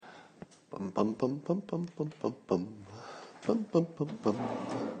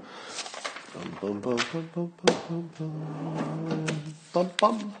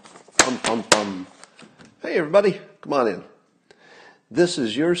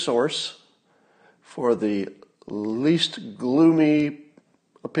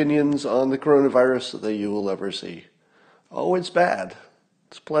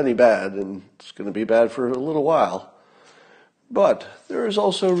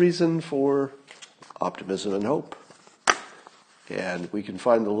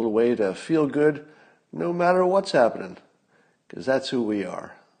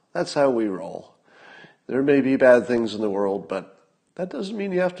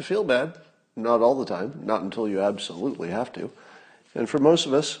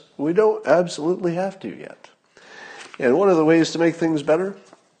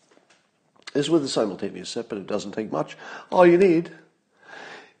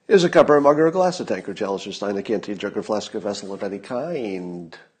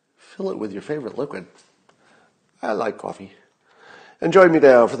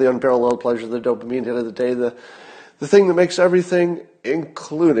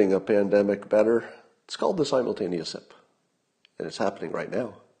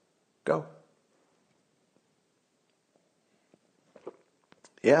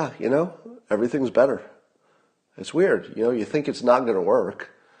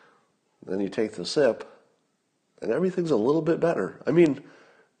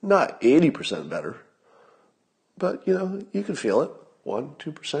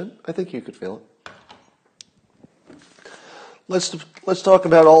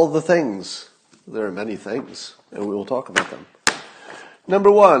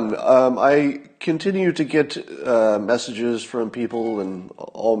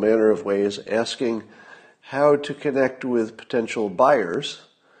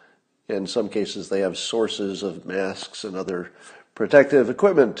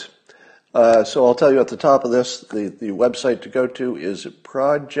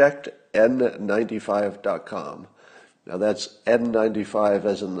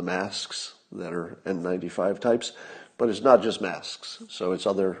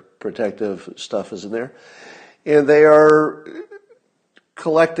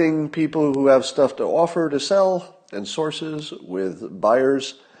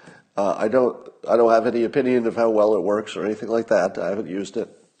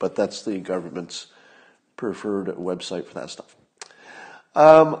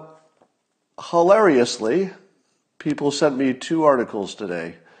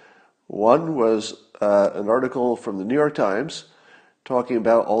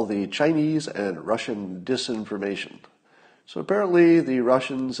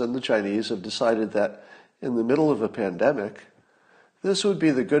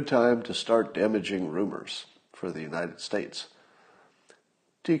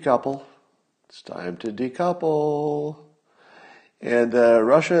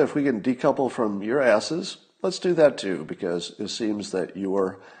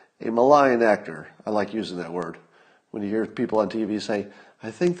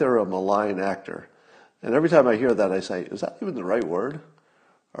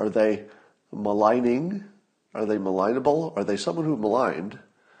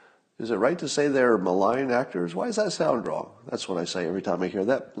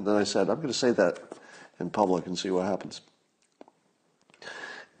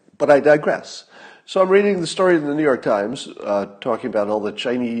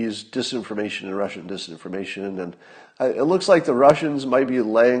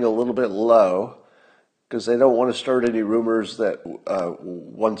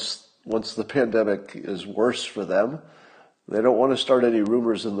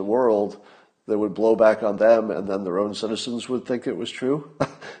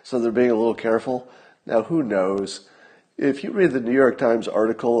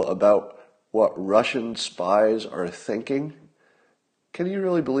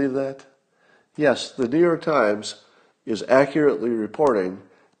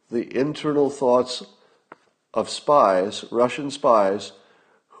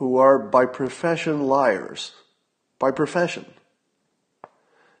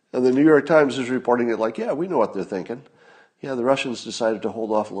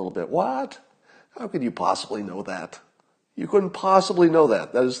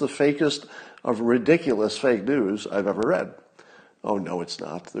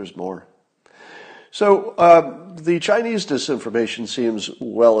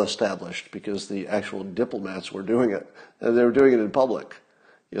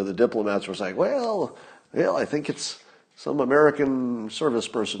some American service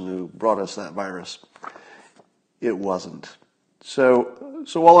person who brought us that virus. It wasn't. So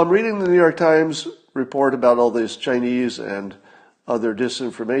while I'm reading the New York Times report about all this Chinese and other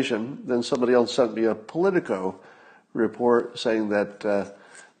disinformation, then somebody else sent me a Politico report saying that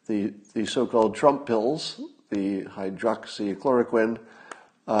the so-called Trump pills, the hydroxychloroquine,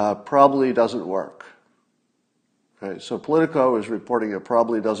 probably doesn't work. Right? So Politico is reporting it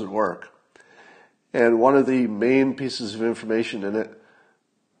probably doesn't work. And one of the main pieces of information in it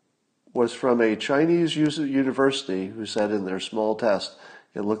was from a Chinese university who said in their small test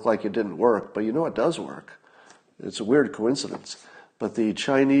it looked like it didn't work, but you know it does work. It's a weird coincidence. But the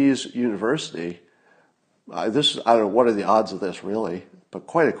Chinese university, I don't know what are the odds of this really, but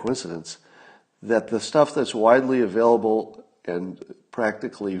quite a coincidence, that the stuff that's widely available and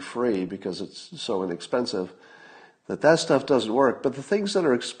practically free because it's so inexpensive, that stuff doesn't work. But the things that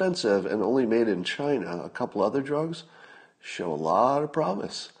are expensive and only made in China, a couple other drugs, show a lot of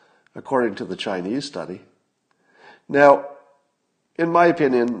promise, according to the Chinese study. Now, in my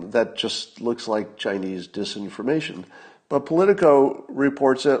opinion, that just looks like Chinese disinformation. But Politico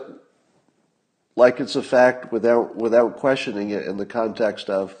reports it like it's a fact without questioning it in the context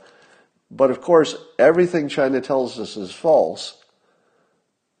of, but of course, everything China tells us is false,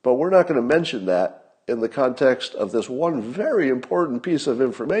 but we're not going to mention that in the context of this one very important piece of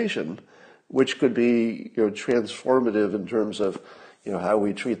information, which could be transformative in terms of how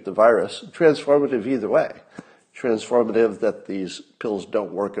we treat the virus. Transformative either way. Transformative that these pills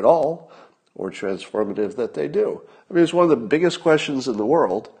don't work at all, or transformative that they do. I mean, it's one of the biggest questions in the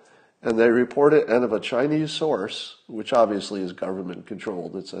world, and they report it out of a Chinese source, which obviously is government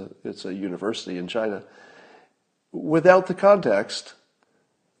controlled. It's a university in China, without the context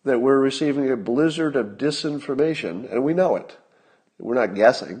that we're receiving a blizzard of disinformation, and we know it. We're not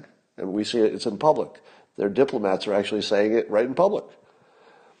guessing, and we see it. It's in public. Their diplomats are actually saying it right in public.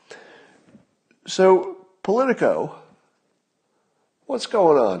 So, Politico, what's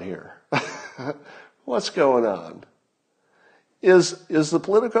going on here? What's going on? Is the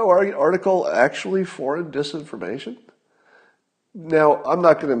Politico article actually foreign disinformation? Now, I'm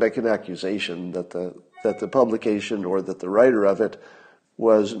not going to make an accusation that the publication or that the writer of it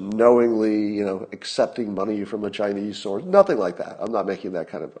was knowingly, accepting money from a Chinese source. Nothing like that. I'm not making that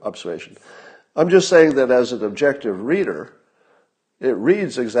kind of observation. I'm just saying that as an objective reader, it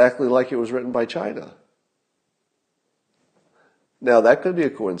reads exactly like it was written by China. Now, that could be a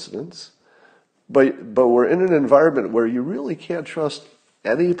coincidence, but we're in an environment where you really can't trust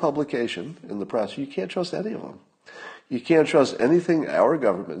any publication in the press. You can't trust any of them. You can't trust anything our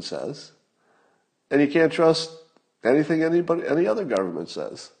government says, and you can't trust anything any other government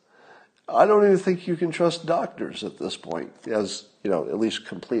says. I don't even think you can trust doctors at this point, at least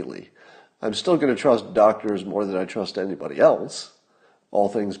completely. I'm still going to trust doctors more than I trust anybody else, all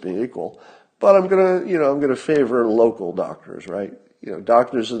things being equal. But I'm going to favor local doctors, right?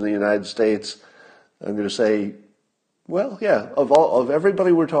 Doctors in the United States, I'm going to say, well, yeah, of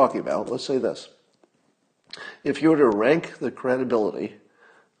everybody we're talking about, let's say this. If you were to rank the credibility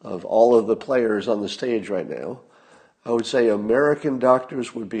of all of the players on the stage right now, I would say American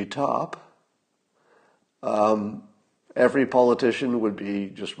doctors would be top. Every politician would be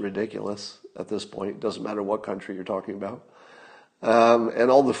just ridiculous at this point. It doesn't matter what country you're talking about.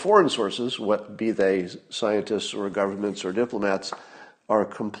 And all the foreign sources, be they scientists or governments or diplomats, are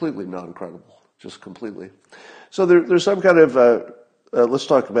completely non-credible, just completely. So there's some kind of, let's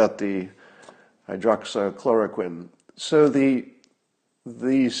talk about the hydroxychloroquine. So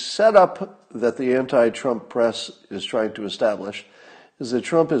the setup that the anti-Trump press is trying to establish is that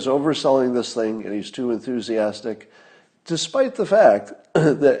Trump is overselling this thing and he's too enthusiastic, despite the fact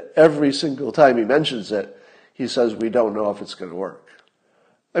that every single time he mentions it, he says, we don't know if it's going to work.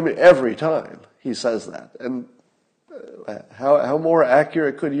 I mean, every time he says that. And how more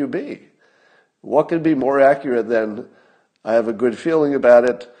accurate could you be? What could be more accurate than, I have a good feeling about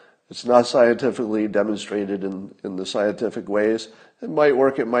it, it's not scientifically demonstrated in the scientific ways. It might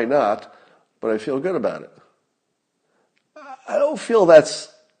work, it might not, but I feel good about it. I don't feel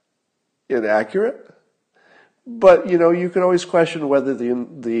that's inaccurate. But, you can always question whether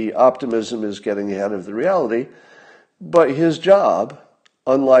the optimism is getting ahead of the reality. But his job,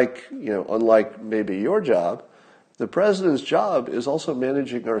 unlike maybe your job, the president's job is also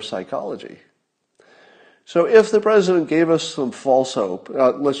managing our psychology. So if the president gave us some false hope,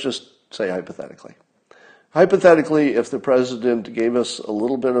 let's just say hypothetically. Hypothetically, if the president gave us a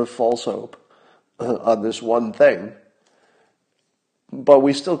little bit of false hope on this one thing, but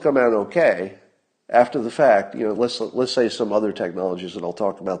we still come out okay, after the fact, let's say some other technologies, and I'll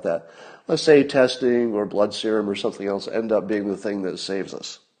talk about that. Let's say testing or blood serum or something else end up being the thing that saves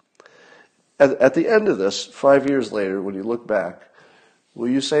us. At the end of this, 5 years later, when you look back, will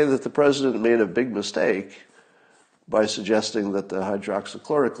you say that the president made a big mistake by suggesting that the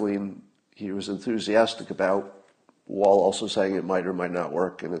hydroxychloroquine he was enthusiastic about, while also saying it might or might not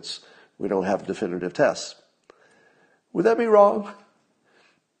work, and we don't have definitive tests? Would that be wrong?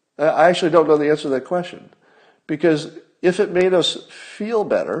 I actually don't know the answer to that question. Because if it made us feel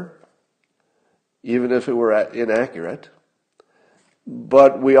better, even if it were inaccurate,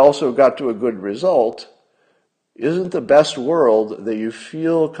 but we also got to a good result, isn't the best world that you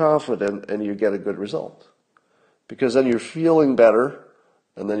feel confident and you get a good result? Because then you're feeling better,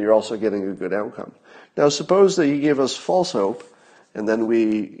 and then you're also getting a good outcome. Now, suppose that he gave us false hope, and then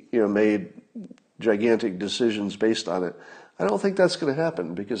we made gigantic decisions based on it. I don't think that's going to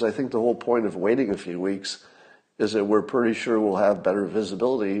happen, because I think the whole point of waiting a few weeks is that we're pretty sure we'll have better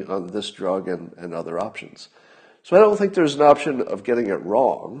visibility on this drug and other options. So I don't think there's an option of getting it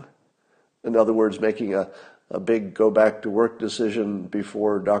wrong. In other words, making a big go-back-to-work decision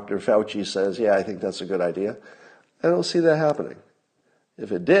before Dr. Fauci says, yeah, I think that's a good idea. I don't see that happening.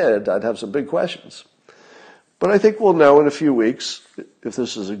 If it did, I'd have some big questions. But I think we'll know in a few weeks if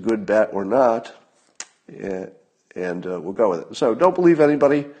this is a good bet or not, and we'll go with it. So don't believe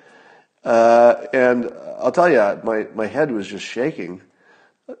anybody. And I'll tell you, my head was just shaking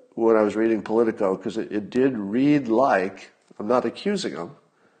when I was reading Politico, because it did read like, I'm not accusing them,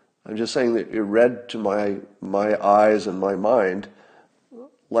 I'm just saying that it read to my eyes and my mind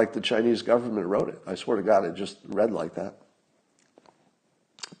like the Chinese government wrote it. I swear to God, it just read like that.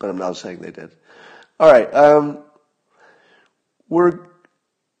 But I'm not saying they did. All right,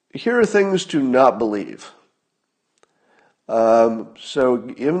 here are things to not believe.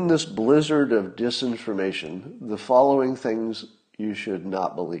 So in this blizzard of disinformation, the following things you should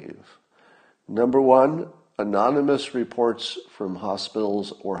not believe. Number one, anonymous reports from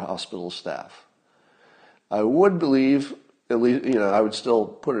hospitals or hospital staff. I would believe, at least, I would still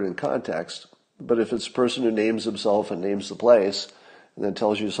put it in context, but if it's a person who names himself and names the place and then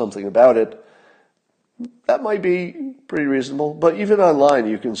tells you something about it, that might be pretty reasonable. But even online,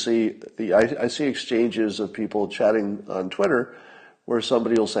 you can see, I see exchanges of people chatting on Twitter where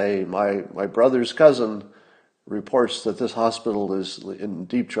somebody will say, my brother's cousin reports that this hospital is in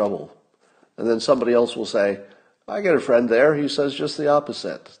deep trouble. And then somebody else will say, I got a friend there, he says just the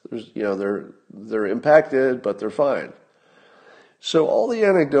opposite. They're impacted, but they're fine. So all the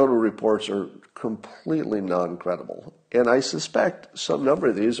anecdotal reports are completely non-credible. And I suspect some number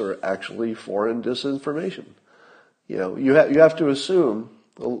of these are actually foreign disinformation. You have to assume,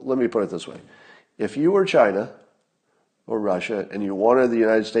 let me put it this way. If you were China or Russia and you wanted the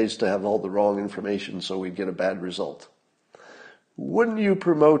United States to have all the wrong information so we'd get a bad result, wouldn't you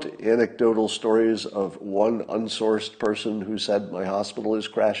promote anecdotal stories of one unsourced person who said my hospital is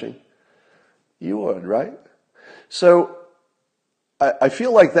crashing? You would, right? So I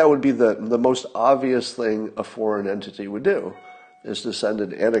feel like that would be the most obvious thing a foreign entity would do, is to send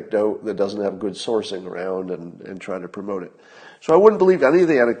an anecdote that doesn't have good sourcing around and try to promote it. So I wouldn't believe any of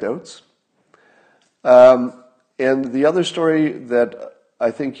the anecdotes. And the other story that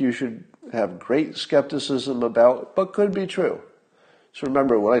I think you should have great skepticism about, but could be true. So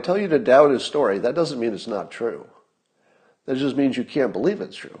remember, when I tell you to doubt a story, that doesn't mean it's not true. That just means you can't believe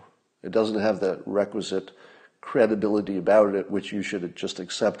it's true. It doesn't have that requisite credibility about it, which you should just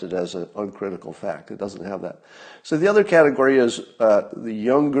accept it as an uncritical fact. It doesn't have that. So the other category is the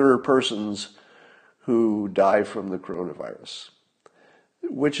younger persons who die from the coronavirus,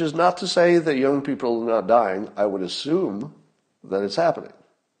 which is not to say that young people are not dying. I would assume that it's happening.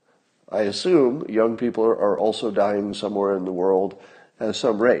 I assume young people are also dying somewhere in the world at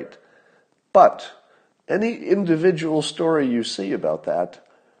some rate. But any individual story you see about that,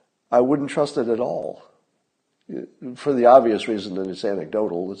 I wouldn't trust it at all. For the obvious reason that it's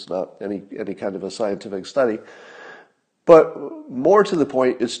anecdotal, it's not any kind of a scientific study. But more to the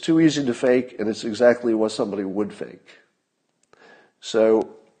point, it's too easy to fake, and it's exactly what somebody would fake.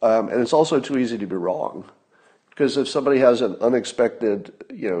 So, and it's also too easy to be wrong. Because if somebody has an unexpected,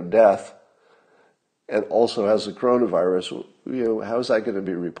 death, and also has the coronavirus, how is that going to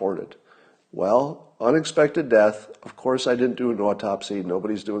be reported? Well, unexpected death, of course I didn't do an autopsy,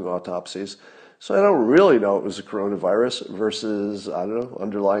 nobody's doing autopsies, so I don't really know it was a coronavirus versus,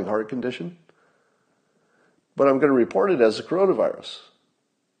 underlying heart condition. But I'm going to report it as a coronavirus.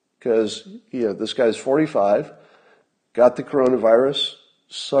 Because, this guy's 45, got the coronavirus,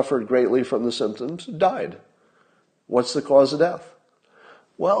 suffered greatly from the symptoms, died. What's the cause of death?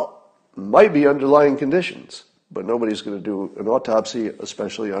 Well, might be underlying conditions, but nobody's going to do an autopsy,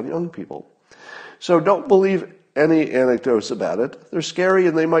 especially on young people. So don't believe any anecdotes about it. They're scary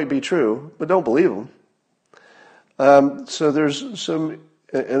and they might be true, but don't believe them. So there's some,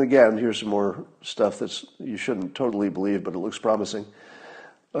 and again, here's some more stuff that you shouldn't totally believe, but it looks promising.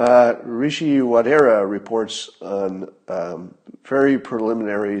 Rishi Wadera reports on very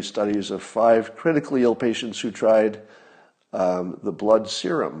preliminary studies of 5 critically ill patients who tried the blood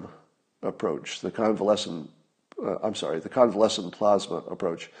serum approach, the convalescent plasma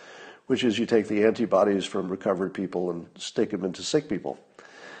approach, which is you take the antibodies from recovered people and stick them into sick people.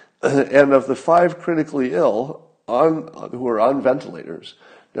 And of the 5 critically ill who are on ventilators,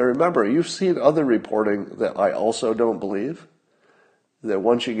 now remember, you've seen other reporting that I also don't believe, that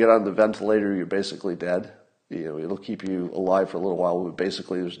once you get on the ventilator, you're basically dead. It'll keep you alive for a little while, but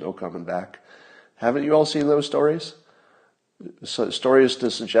basically there's no coming back. Haven't you all seen those stories? So stories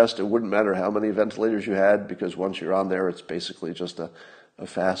to suggest it wouldn't matter how many ventilators you had, because once you're on there, it's basically just a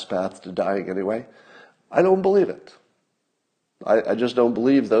fast path to dying anyway. I don't believe it. I just don't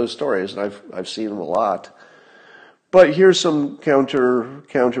believe those stories, and I've seen them a lot. But here's some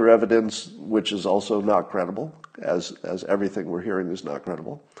counter evidence, which is also not credible, as everything we're hearing is not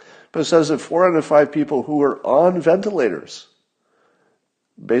credible. But it says that 4 out of 5 people who were on ventilators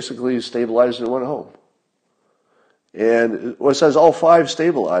basically stabilized and went home. And it says all 5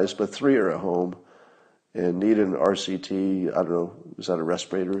 stabilized, but 3 are at home and need an RCT. I don't know, is that a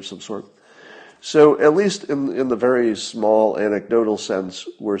respirator of some sort? So at least in the very small anecdotal sense,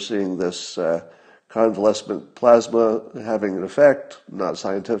 we're seeing this convalescent plasma having an effect, not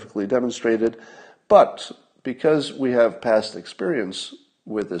scientifically demonstrated. But because we have past experience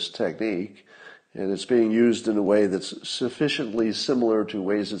with this technique, and it's being used in a way that's sufficiently similar to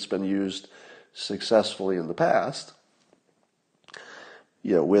ways it's been used successfully in the past,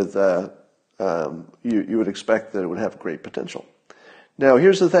 you would expect that it would have great potential. Now,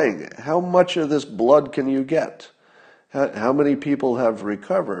 here's the thing. How much of this blood can you get? How many people have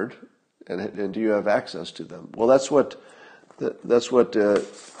recovered, and do you have access to them? Well, that's what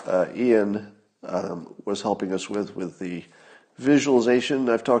Ian was helping us with the visualization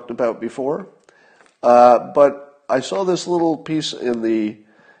I've talked about before. But I saw this little piece in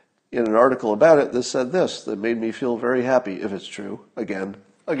an article about it that said this, that made me feel very happy, if it's true. Again,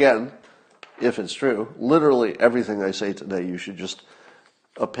 if it's true. Literally everything I say today, you should just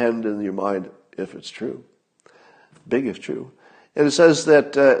append in your mind, if it's true. Big if true. And it says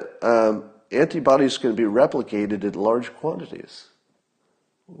that antibodies can be replicated in large quantities.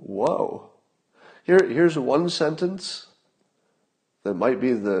 Whoa. Here's one sentence that might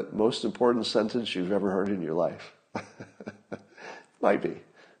be the most important sentence you've ever heard in your life. Might be.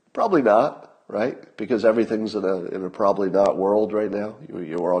 Probably not, right? Because everything's in a probably not world right now.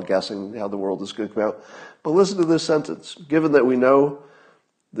 You're all guessing how the world is going to come out. But listen to this sentence. Given that we know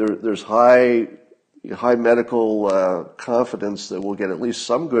there's high medical confidence that we'll get at least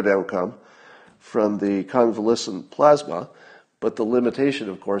some good outcome from the convalescent plasma, but the limitation,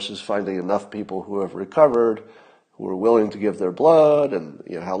 of course, is finding enough people who have recovered, who are willing to give their blood, and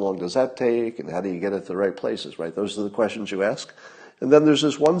how long does that take, and how do you get it to the right places, right? Those are the questions you ask. And then there's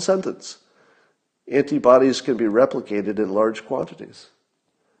this one sentence. Antibodies can be replicated in large quantities,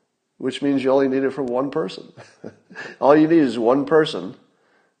 which means you only need it from one person. All you need is one person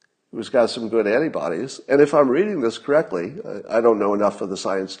who's got some good antibodies. And if I'm reading this correctly, I don't know enough of the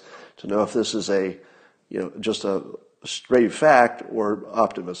science to know if this is just a straight fact or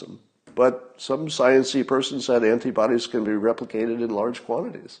optimism. But some sciencey person said antibodies can be replicated in large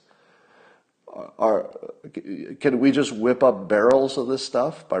quantities. Can we just whip up barrels of this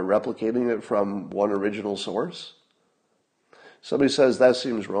stuff by replicating it from one original source? Somebody says that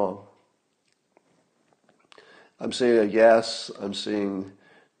seems wrong. I'm saying a yes. I'm seeing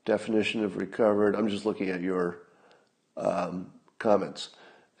definition of recovered. I'm just looking at your comments.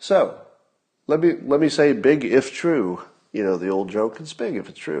 So let me say big if true. The old joke, it's big if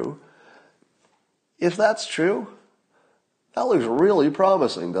it's true. If that's true, that looks really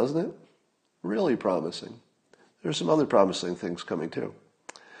promising, doesn't it? Really promising. There's some other promising things coming too.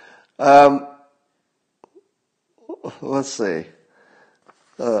 Let's see.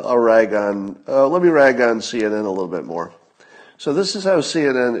 Let me rag on CNN a little bit more. So this is how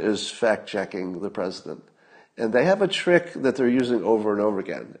CNN is fact-checking the president. And they have a trick that they're using over and over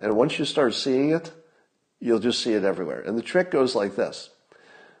again. And once you start seeing it, you'll just see it everywhere. And the trick goes like this.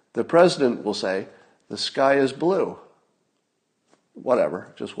 The president will say, the sky is blue.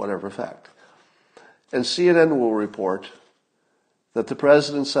 Whatever, just whatever fact. And CNN will report that the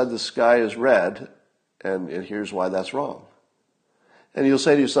president said the sky is red, and here's why that's wrong. And you'll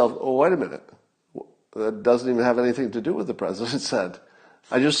say to yourself, oh, wait a minute. That doesn't even have anything to do with the president said.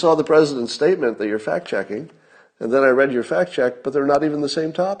 I just saw the president's statement that you're fact-checking, and then I read your fact-check, but they're not even the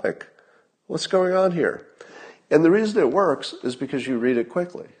same topic. What's going on here? And the reason it works is because you read it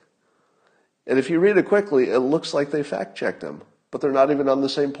quickly. And if you read it quickly, it looks like they fact-checked them, but they're not even on the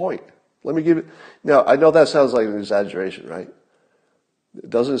same point. Let me give you... Now, I know that sounds like an exaggeration, right?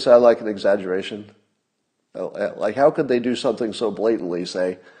 Doesn't it sound like an exaggeration? Like, how could they do something so blatantly,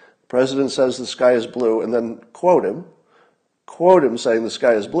 say, the president says the sky is blue, and then quote him saying the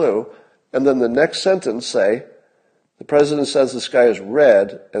sky is blue, and then the next sentence say, the president says the sky is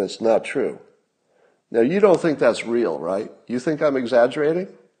red, and it's not true. Now, you don't think that's real, right? You think I'm exaggerating?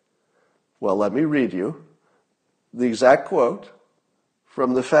 Well, let me read you the exact quote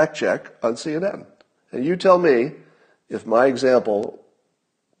from the fact check on CNN. And you tell me if my example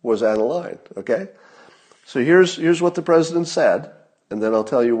was out of line, okay? So here's what the president said, and then I'll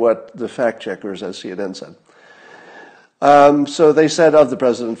tell you what the fact checkers at CNN said. So they said of the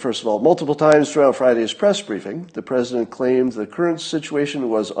president, first of all, multiple times throughout Friday's press briefing, the president claimed the current situation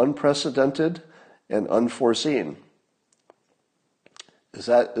was unprecedented and unforeseen. Is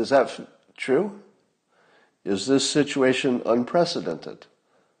that true? Is this situation unprecedented?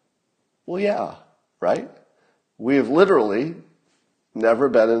 Well, yeah, right? We have literally never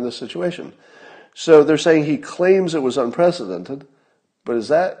been in this situation. So they're saying he claims it was unprecedented, but is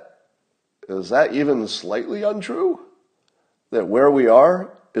that even slightly untrue? That where we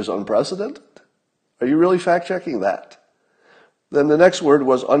are is unprecedented? Are you really fact-checking that? Then the next word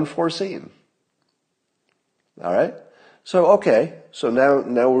was unforeseen. All right? So, okay, so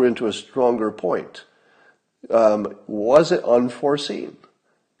now we're into a stronger point. Was it unforeseen?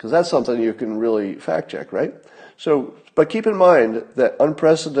 Because that's something you can really fact-check, right? So, but keep in mind that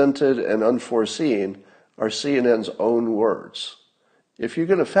unprecedented and unforeseen are CNN's own words. If you're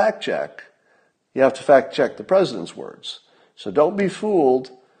going to fact-check, you have to fact-check the president's words. So don't be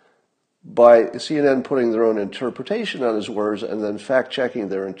fooled by CNN putting their own interpretation on his words and then fact-checking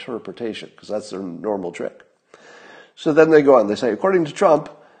their interpretation, because that's their normal trick. So then they go on. They say, according to Trump,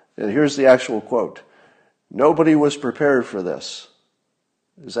 and here's the actual quote, nobody was prepared for this.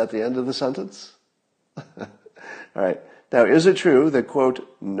 Is that the end of the sentence? All right. Now, is it true that,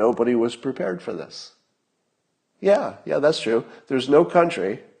 quote, nobody was prepared for this? Yeah, that's true. There's no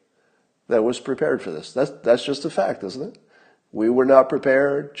country that was prepared for this. That's just a fact, isn't it? We were not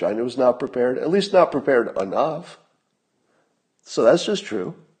prepared. China was not prepared, at least not prepared enough. So that's just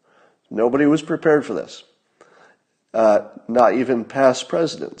true. Nobody was prepared for this. Not even past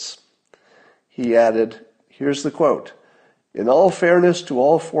presidents. He added, here's the quote, in all fairness to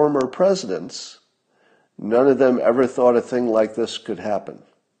all former presidents, none of them ever thought a thing like this could happen.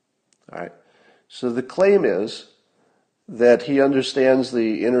 All right. So the claim is that he understands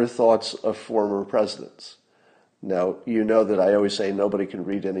the inner thoughts of former presidents. Now, you know that I always say nobody can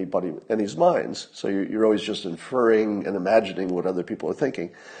read anybody's minds, so you're always just inferring and imagining what other people are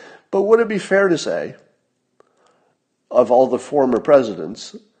thinking. But would it be fair to say, of all the former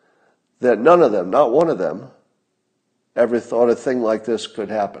presidents, that none of them, not one of them, ever thought a thing like this could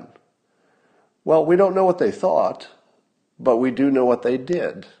happen? Well, we don't know what they thought, but we do know what they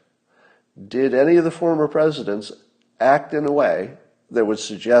did. Did any of the former presidents act in a way that would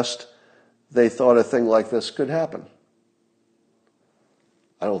suggest they thought a thing like this could happen?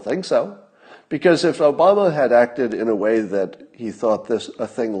 I don't think so. Because if Obama had acted in a way that he thought a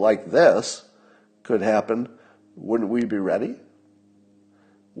thing like this could happen, wouldn't we be ready?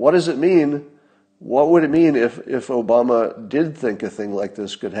 What does it mean? What would it mean if Obama did think a thing like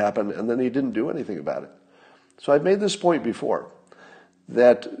this could happen and then he didn't do anything about it? So I've made this point before,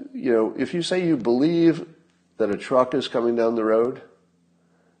 that, if you say you believe that a truck is coming down the road,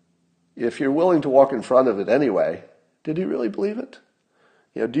 if you're willing to walk in front of it anyway, did you really believe it?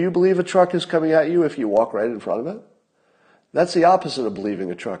 Do you believe a truck is coming at you if you walk right in front of it? That's the opposite of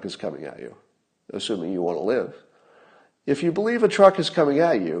believing a truck is coming at you, assuming you want to live. If you believe a truck is coming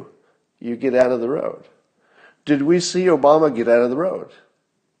at you, you get out of the road. Did we see Obama get out of the road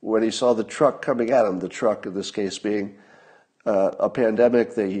when he saw the truck coming at him, the truck in this case being a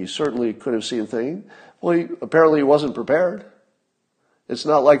pandemic that he certainly could have seen thing? Well, apparently he wasn't prepared. It's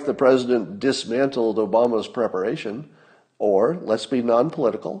not like the president dismantled Obama's preparation, or, let's be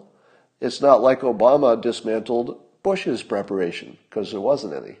non-political, it's not like Obama dismantled Bush's preparation, because there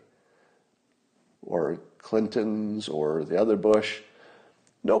wasn't any, or Clinton's, or the other Bush.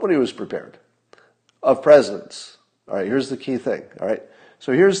 Nobody was prepared. Of presidents. All right, here's the key thing. All right,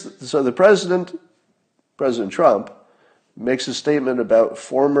 so the president, President Trump, makes a statement about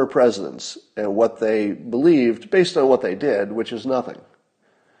former presidents and what they believed based on what they did, which is nothing.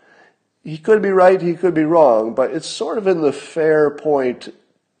 He could be right, he could be wrong, but it's sort of in the fair point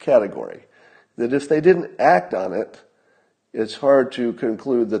category, that if they didn't act on it, it's hard to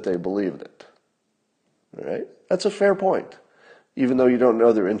conclude that they believed it. All right? That's a fair point, even though you don't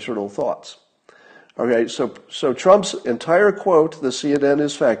know their internal thoughts. Okay, so Trump's entire quote, the CNN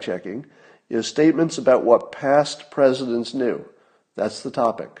is fact-checking, is statements about what past presidents knew. That's the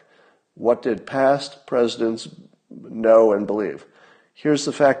topic. What did past presidents know and believe? Here's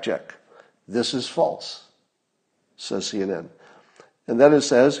the fact check. This is false, says CNN. And then it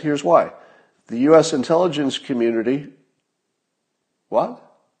says, here's why. The U.S. intelligence community, what?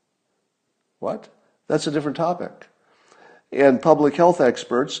 What? That's a different topic. And public health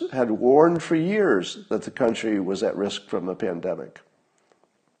experts had warned for years that the country was at risk from a pandemic.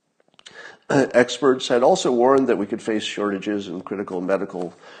 Experts had also warned that we could face shortages and critical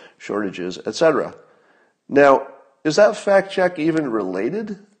medical shortages, etc. Now, is that fact check even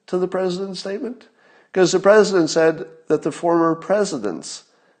related to the president's statement? Because the president said that the former presidents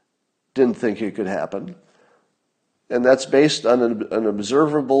didn't think it could happen. And that's based on an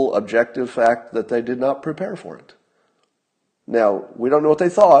observable, objective fact that they did not prepare for it. Now, we don't know what they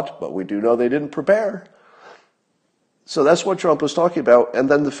thought, but we do know they didn't prepare. So that's what Trump was talking about. And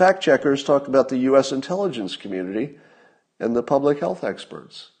then the fact checkers talk about the U.S. intelligence community and the public health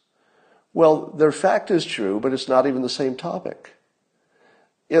experts. Well, their fact is true, but it's not even the same topic.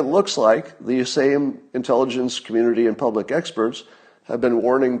 It looks like the same intelligence community and public experts have been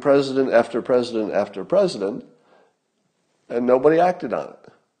warning president after president after president, and nobody acted on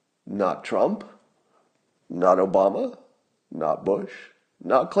it. Not Trump, not Obama, not Bush,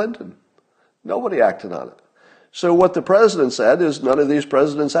 not Clinton. Nobody acted on it. So what the president said is none of these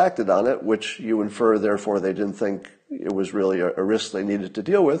presidents acted on it, which you infer, therefore, they didn't think it was really a risk they needed to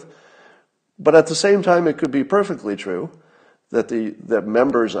deal with. But at the same time, it could be perfectly true that that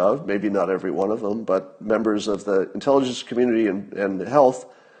members of, maybe not every one of them, but members of the intelligence community and health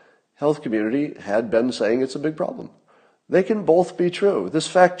community had been saying it's a big problem. They can both be true. This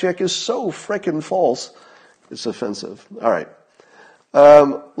fact check is so frickin' false, it's offensive. All right.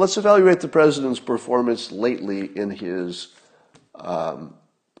 Let's evaluate the president's performance lately in his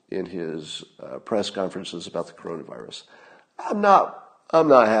press conferences about the coronavirus. I'm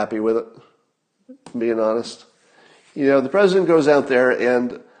not happy with it, being honest. You know, the president goes out there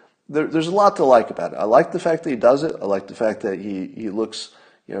and there's a lot to like about it. I like the fact that he does it. I like the fact that he looks,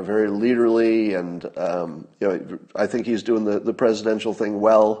 very leaderly, and I think he's doing the presidential thing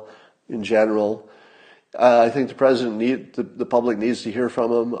well in general. I think the public needs to hear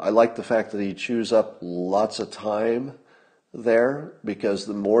from him. I like the fact that he chews up lots of time there, because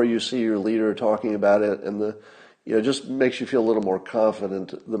the more you see your leader talking about it, and it just makes you feel a little more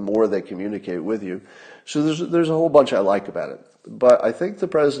confident the more they communicate with you. So there's a whole bunch I like about it. But I think the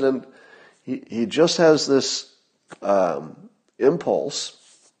president, he just has this impulse.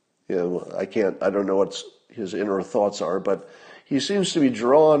 I don't know what his inner thoughts are, but he seems to be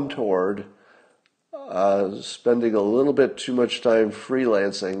drawn toward spending a little bit too much time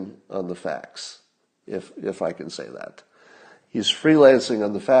freelancing on the facts, if I can say that. He's freelancing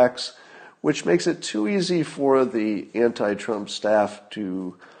on the facts, which makes it too easy for the anti-Trump staff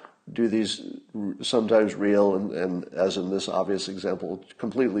to do these sometimes real and as in this obvious example,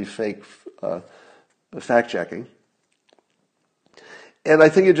 completely fake fact-checking. And I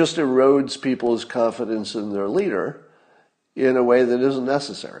think it just erodes people's confidence in their leader in a way that isn't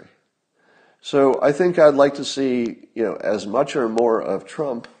necessary. So I think I'd like to see, as much or more of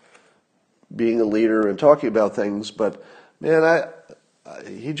Trump being a leader and talking about things, but man,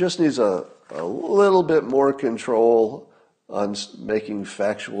 he just needs a little bit more control on making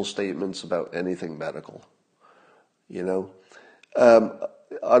factual statements about anything medical. On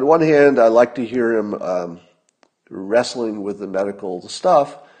one hand, I like to hear him wrestling with the medical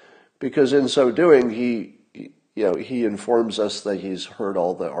stuff, because in so doing, he informs us that he's heard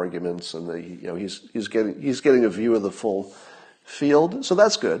all the arguments and that he's getting a view of the full field. So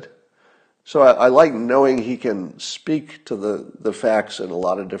that's good. So I like knowing he can speak to the facts in a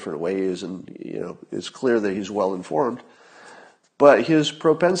lot of different ways, and it's clear that he's well informed. But his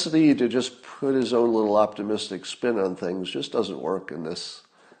propensity to just put his own little optimistic spin on things just doesn't work in this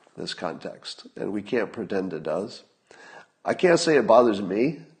context, and we can't pretend it does. I can't say it bothers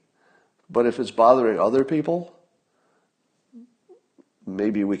me, but if it's bothering other people,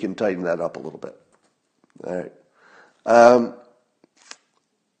 maybe we can tighten that up a little bit. All right.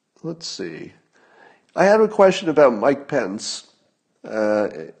 Let's see. I had a question about Mike Pence,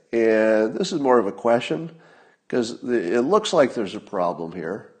 and this is more of a question, because it looks like there's a problem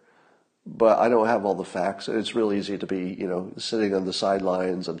here, but I don't have all the facts. It's real easy to be, sitting on the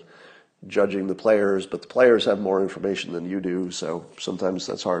sidelines and judging the players, but the players have more information than you do, so sometimes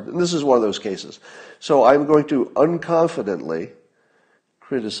that's hard. And this is one of those cases. So I'm going to unconfidently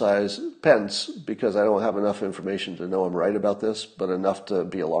criticize Pence because I don't have enough information to know I'm right about this, but enough to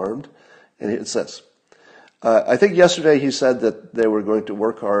be alarmed. And it's this. I think yesterday he said that they were going to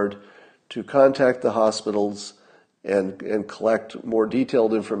work hard to contact the hospitals and collect more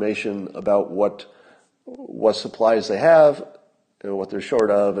detailed information about what supplies they have, what they're short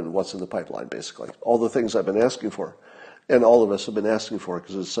of, and what's in the pipeline, basically. All the things I've been asking for, and all of us have been asking for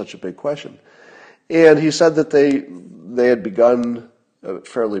because it's such a big question. And he said that they had begun a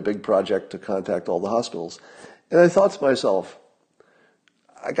fairly big project to contact all the hospitals. And I thought to myself,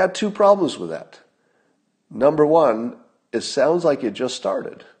 I got two problems with that. Number one, it sounds like it just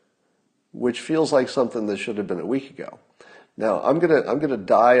started, which feels like something that should have been a week ago. Now, I'm gonna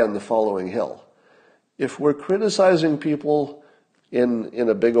die on the following hill. If we're criticizing people in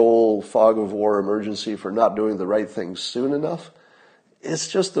a big old fog of war emergency for not doing the right things soon enough, it's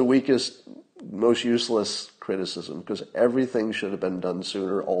just the weakest, most useless criticism, because everything should have been done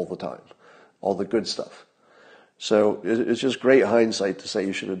sooner all the time, all the good stuff. So it's just great hindsight to say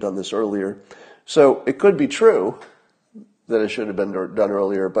you should have done this earlier. So it could be true that it should have been done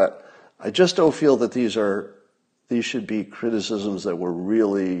earlier, but I just don't feel that these should be criticisms that we're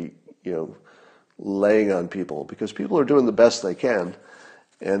really, laying on people, because people are doing the best they can,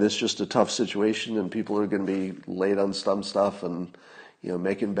 and it's just a tough situation, and people are going to be late on some stuff and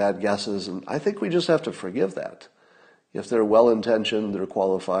making bad guesses, and I think we just have to forgive that. If they're well-intentioned, they're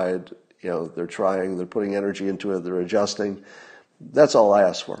qualified, they're trying, they're putting energy into it, they're adjusting. That's all I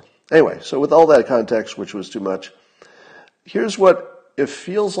ask for. Anyway, so with all that context, which was too much, here's what it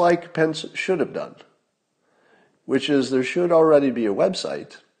feels like Pence should have done, which is there should already be a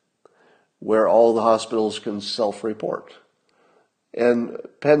website where all the hospitals can self-report. And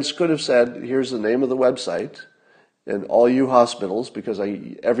Pence could have said, here's the name of the website, and all you hospitals, because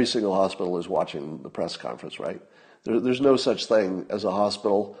every single hospital is watching the press conference, right? There's no such thing as a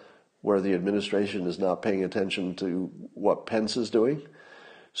hospital where the administration is not paying attention to what Pence is doing.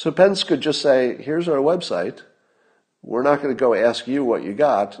 So Pence could just say, here's our website. We're not going to go ask you what you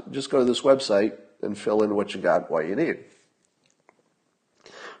got. Just go to this website and fill in what you got, what you need.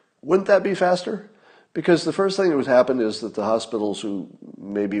 Wouldn't that be faster? Because the first thing that would happen is that the hospitals who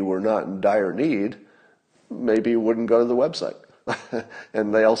maybe were not in dire need maybe wouldn't go to the website.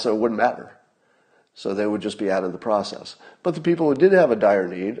 And they also wouldn't matter. So they would just be out of the process. But the people who did have a dire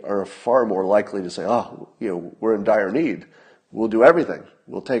need are far more likely to say, we're in dire need. We'll do everything.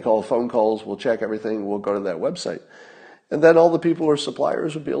 We'll take all phone calls. We'll check everything. We'll go to that website. And then all the people who are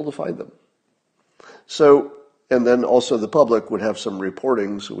suppliers would be able to find them. So, and then also the public would have some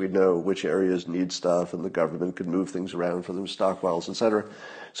reporting so we'd know which areas need stuff, and the government could move things around for them, stockpiles, etc.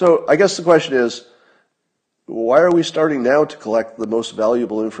 So I guess the question is, why are we starting now to collect the most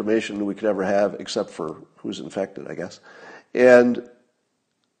valuable information we could ever have, except for who's infected, I guess? And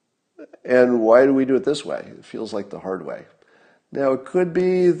why do we do it this way? It feels like the hard way. Now, it could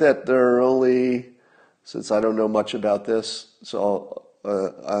be that there are only, since I don't know much about this, so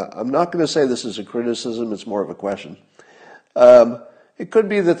I'm not going to say this is a criticism, it's more of a question. It could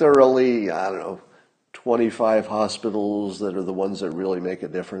be that there are only, 25 hospitals that are the ones that really make a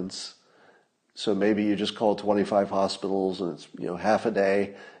difference. So maybe you just call 25 hospitals and it's, half a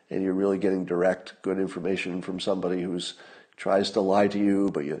day, and you're really getting direct, good information from somebody who's tries to lie to you,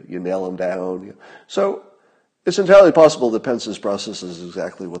 but you nail them down. So it's entirely possible that Pence's process is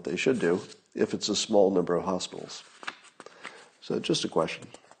exactly what they should do if it's a small number of hospitals. So just a question.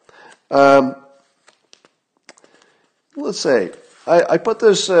 Let's say, I put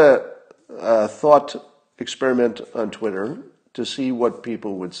this thought experiment on Twitter to see what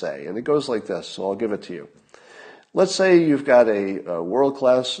people would say. And it goes like this, so I'll give it to you. Let's say you've got a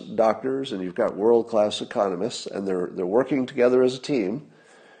world-class doctors and you've got world-class economists, and they're working together as a team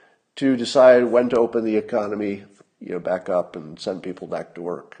to decide when to open the economy, back up and send people back to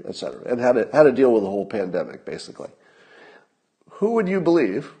work, etc., and how to deal with the whole pandemic, basically. Who would you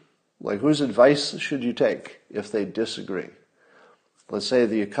believe? Like, whose advice should you take if they disagree? Let's say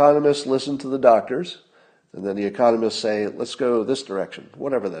the economists listen to the doctors, and then the economists say, let's go this direction,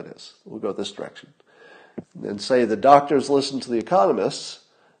 whatever that is. We'll go this direction. And say the doctors listen to the economists,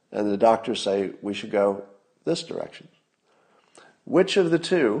 and the doctors say we should go this direction. Which of the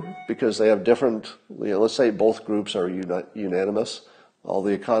two, because they have different, let's say both groups are unanimous, all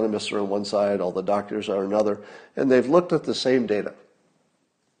the economists are on one side, all the doctors are on another, and they've looked at the same data.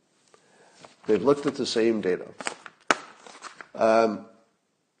 They've looked at the same data.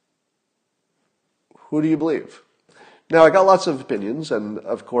 Who do you believe? Now, I got lots of opinions, and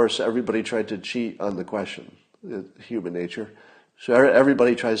of course, everybody tried to cheat on the question, human nature. So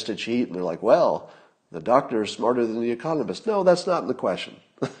everybody tries to cheat, and they're like, well, the doctor is smarter than the economist. No, that's not in the question.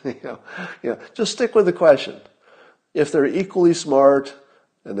 Just stick with the question. If they're equally smart,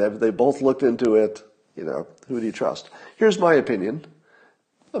 and they both looked into it, who do you trust? Here's my opinion.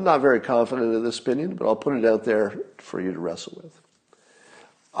 I'm not very confident in this opinion, but I'll put it out there for you to wrestle with.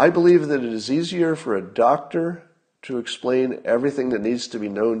 I believe that it is easier for a doctor to explain everything that needs to be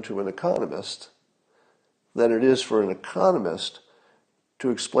known to an economist than it is for an economist to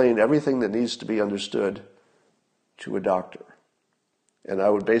explain everything that needs to be understood to a doctor. And I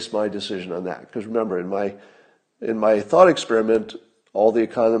would base my decision on that. Because remember, in my thought experiment, all the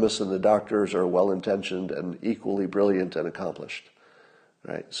economists and the doctors are well-intentioned and equally brilliant and accomplished.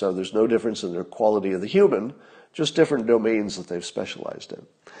 Right? So there's no difference in their quality of the human, just different domains that they've specialized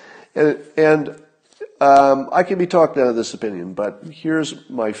in. And I can be talked out of this opinion, but here's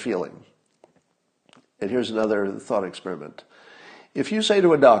my feeling. And here's another thought experiment. If you say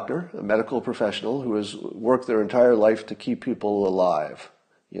to a doctor, a medical professional who has worked their entire life to keep people alive,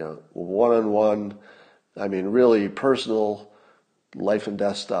 one-on-one, really personal life and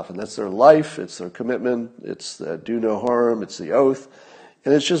death stuff, and that's their life, it's their commitment, it's the do no harm, it's the oath,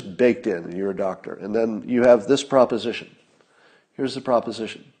 and it's just baked in, and you're a doctor. And then you have this proposition. Here's the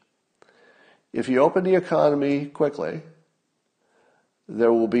proposition. If you open the economy quickly,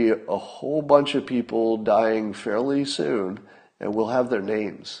 there will be a whole bunch of people dying fairly soon, and we'll have their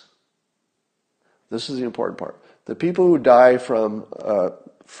names. This is the important part. The people who die from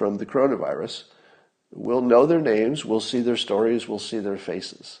the coronavirus, we'll know their names, we'll see their stories, we'll see their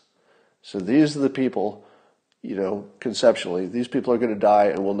faces. So these are the people, conceptually, these people are going to die,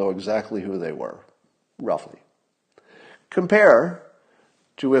 and we'll know exactly who they were, roughly. Compare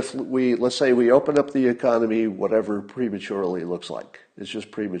to if let's say we open up the economy, whatever prematurely looks like. It's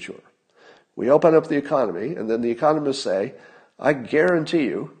just premature. We open up the economy, and then the economists say, I guarantee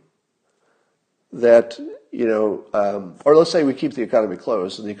you that, or let's say we keep the economy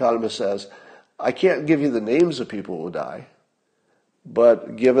closed, and the economist says, I can't give you the names of people who will die,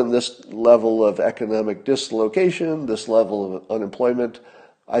 but given this level of economic dislocation, this level of unemployment,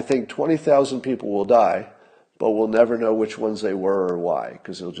 I think 20,000 people will die, but we'll never know which ones they were or why,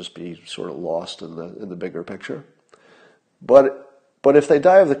 because it'll just be sort of lost in the bigger picture. But if they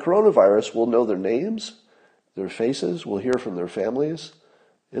die of the coronavirus, we'll know their names, their faces, we'll hear from their families.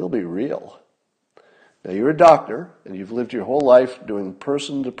 It'll be real. Now, you're a doctor, and you've lived your whole life doing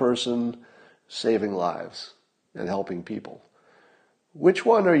person-to-person saving lives and helping people. Which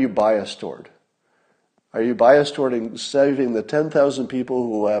one are you biased toward? Are you biased toward saving the 10,000 people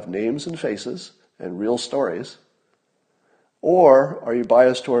who have names and faces and real stories? Or are you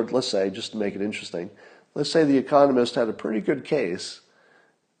biased toward, let's say, just to make it interesting, let's say the economist had a pretty good case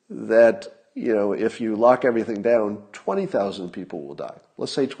that, if you lock everything down, 20,000 people will die.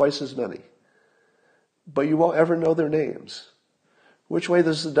 Let's say twice as many. But you won't ever know their names. Which way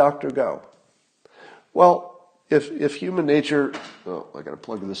does the doctor go? Well, if human nature, I got to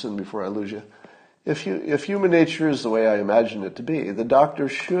plug this in before I lose you. If human nature is the way I imagine it to be, the doctor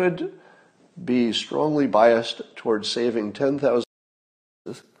should be strongly biased towards saving 10,000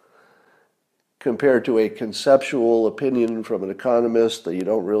 compared to a conceptual opinion from an economist that you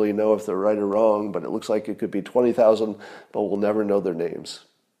don't really know if they're right or wrong, but it looks like it could be 20,000, but we'll never know their names.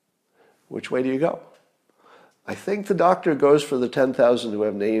 Which way do you go? I think the doctor goes for the 10,000 who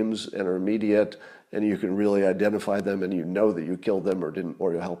have names and are immediate, and you can really identify them, and you know that you killed them or didn't,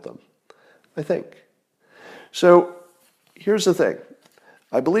 or you helped them. I think. So here's the thing.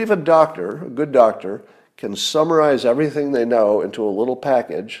 I believe a good doctor, can summarize everything they know into a little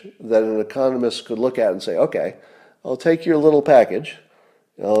package that an economist could look at and say, okay, I'll take your little package,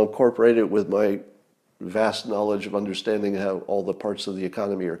 and I'll incorporate it with my vast knowledge of understanding how all the parts of the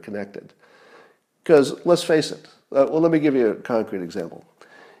economy are connected. Because let's face it, let me give you a concrete example.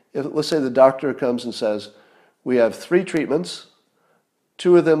 Let's say the doctor comes and says, we have 3 treatments,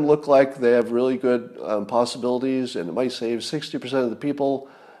 2 of them look like they have really good possibilities, and it might save 60% of the people,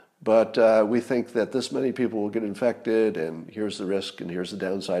 but we think that this many people will get infected, and here's the risk, and here's the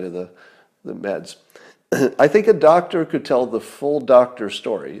downside of the meds. I think a doctor could tell the full doctor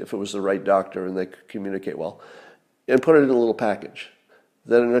story, if it was the right doctor and they could communicate well, and put it in a little package.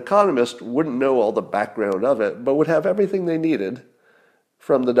 Then an economist wouldn't know all the background of it, but would have everything they needed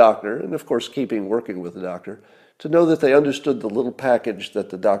from the doctor, and of course working with the doctor, to know that they understood the little package that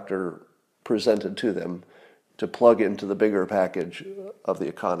the doctor presented to them to plug into the bigger package of the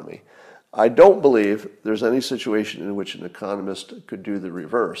economy. I don't believe there's any situation in which an economist could do the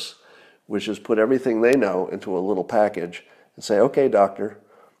reverse, which is put everything they know into a little package and say, okay, doctor,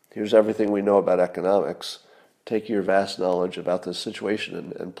 here's everything we know about economics. Take your vast knowledge about this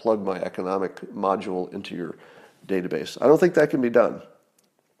situation and plug my economic module into your database. I don't think that can be done.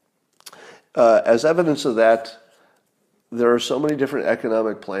 As evidence of that, there are so many different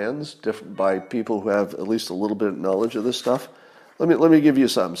economic plans by people who have at least a little bit of knowledge of this stuff. Let me give you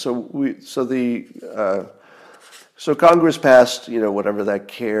some. So Congress passed, whatever that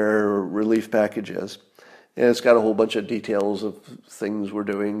CARE relief package is, and it's got a whole bunch of details of things we're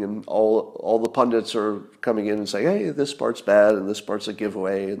doing, and all the pundits are coming in and saying, hey, this part's bad, and this part's a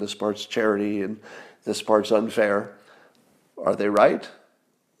giveaway, and this part's charity, and this part's unfair. Are they right?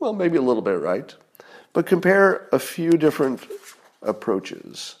 Well, maybe a little bit right. But compare a few different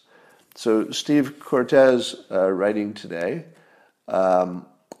approaches. So Steve Cortes, writing today, so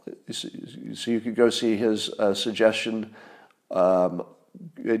you could go see his suggestion, and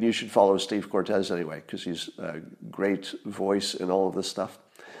you should follow Steve Cortes anyway, because he's a great voice in all of this stuff.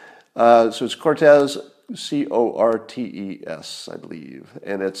 So it's Cortes, Cortes, I believe.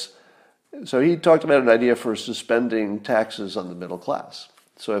 And so he talked about an idea for suspending taxes on the middle class.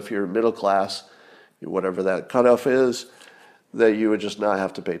 So if you're middle class, whatever that cutoff is, that you would just not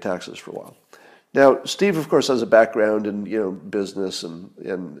have to pay taxes for a while. Now, Steve, of course, has a background in business and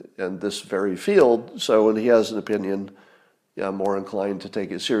this very field. So when he has an opinion, I'm more inclined to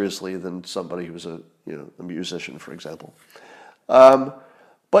take it seriously than somebody who's a musician, for example.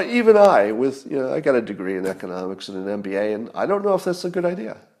 But even I got a degree in economics and an MBA, and I don't know if that's a good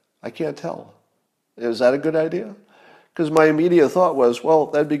idea. I can't tell. Is that a good idea? Because my immediate thought was, well,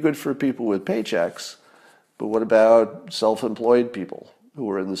 that'd be good for people with paychecks, but what about self-employed people who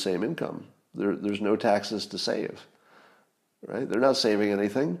are in the same income? There's no taxes to save, right? They're not saving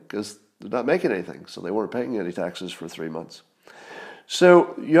anything because they're not making anything, so they weren't paying any taxes for 3 months.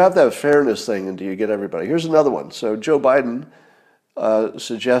 So you have that fairness thing, and do you get everybody? Here's another one. So Joe Biden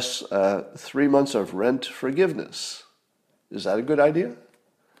suggests 3 months of rent forgiveness. Is that a good idea?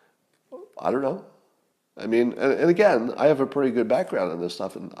 I don't know. I mean, and again, I have a pretty good background in this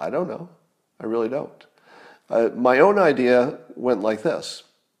stuff, and I don't know. I really don't. My own idea went like this,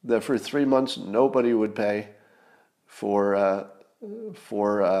 that for 3 months, nobody would pay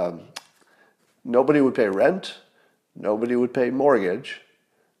nobody would pay rent, nobody would pay mortgage,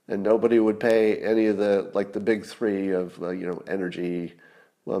 and nobody would pay any of the big three of, energy,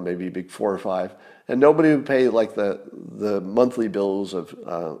 well, maybe big 4 or 5, and nobody would pay the monthly bills of,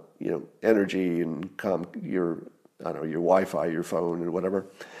 energy and your Wi-Fi, your phone, and whatever.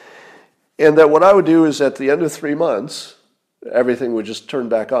 And that what I would do is at the end of 3 months, everything would just turn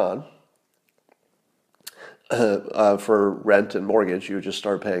back on. For rent and mortgage, you would just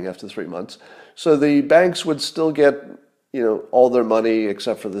start paying after 3 months. So the banks would still get, all their money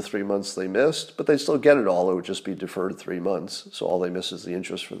except for the 3 months they missed, but they'd still get it all. It would just be deferred 3 months. So all they miss is the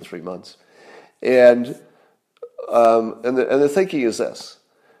interest for the 3 months. And the thinking is this,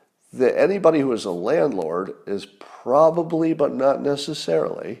 that anybody who is a landlord is probably, but not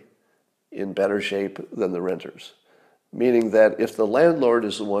necessarily, in better shape than the renters. Meaning that if the landlord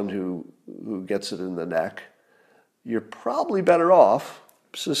is the one who gets it in the neck, you're probably better off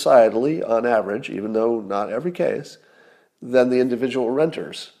societally on average, even though not every case, than the individual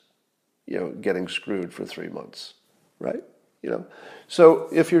renters, getting screwed for 3 months, right? So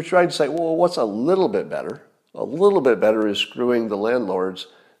if you're trying to say, well, what's a little bit better? A little bit better is screwing the landlords,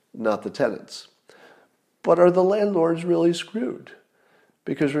 not the tenants. But are the landlords really screwed?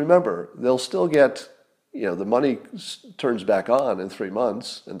 Because remember, they'll still get, the money turns back on in 3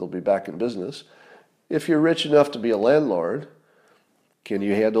 months and they'll be back in business. If you're rich enough to be a landlord, can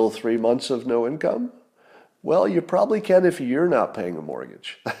you handle 3 months of no income? Well, you probably can if you're not paying a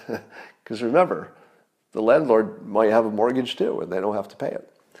mortgage. Because remember, the landlord might have a mortgage too and they don't have to pay it.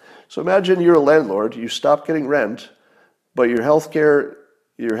 So imagine you're a landlord, you stop getting rent, but your healthcare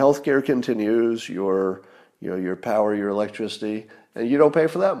continues, your power, your electricity, and you don't pay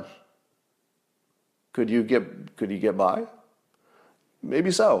for them. Could you get by?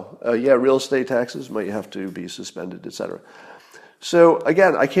 Maybe so. Real estate taxes might have to be suspended, etc. So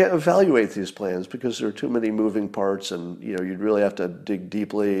again, I can't evaluate these plans because there are too many moving parts, and you'd really have to dig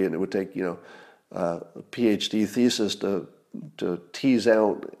deeply, and it would take a PhD thesis to tease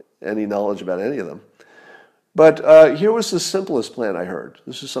out any knowledge about any of them. But here was the simplest plan I heard.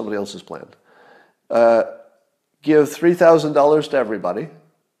 This is somebody else's plan. Give $3,000 to everybody,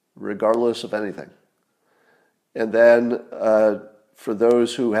 regardless of anything. And then for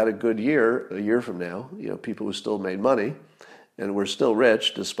those who had a good year, a year from now, people who still made money, and were still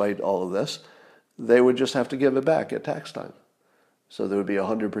rich despite all of this, they would just have to give it back at tax time. So there would be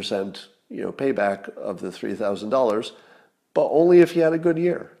 100%, payback of the $3,000, but only if you had a good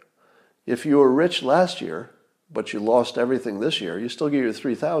year. If you were rich last year, but you lost everything this year, you still get your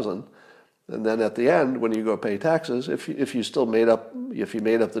 $3,000, and then at the end, when you go pay taxes, if you made up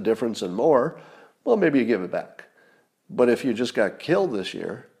the difference and more, well, maybe you give it back. But if you just got killed this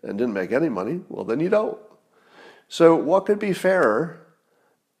year and didn't make any money, well, then you don't. So what could be fairer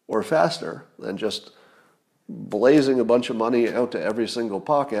or faster than just blazing a bunch of money out to every single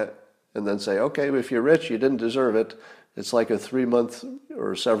pocket and then say, okay, if you're rich, you didn't deserve it. It's like a 3-month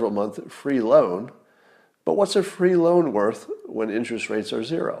or several month free loan. But what's a free loan worth when interest rates are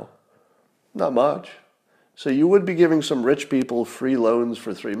 0? Not much. So you would be giving some rich people free loans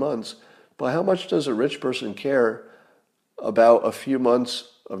for 3 months, but how much does a rich person care about a few months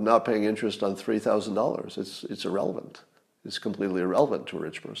of not paying interest on $3,000? It's irrelevant. It's completely irrelevant to a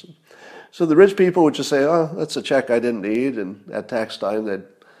rich person. So the rich people would just say, oh, that's a check I didn't need. And at tax time,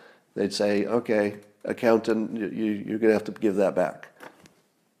 they'd say, okay, accountant, you're going to have to give that back.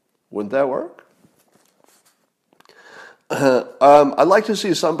 Wouldn't that work? I'd like to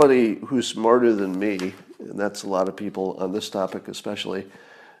see somebody who's smarter than me, and that's a lot of people on this topic especially,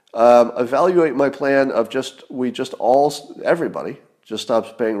 evaluate my plan of everybody just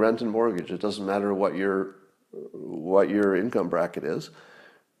stops paying rent and mortgage. It doesn't matter what your income bracket is.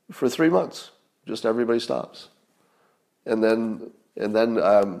 For 3 months, just everybody stops. And then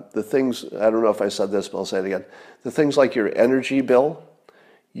the things, I don't know if I said this, but I'll say it again. The things like your energy bill,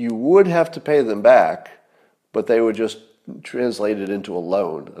 you would have to pay them back, but they would just translate it into a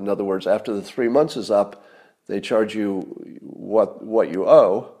loan. In other words, after the 3 months is up, they charge you what you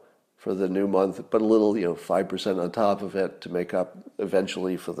owe for the new month, but a little, 5% on top of it to make up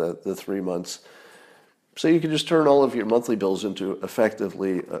eventually for the 3 months. So you can just turn all of your monthly bills into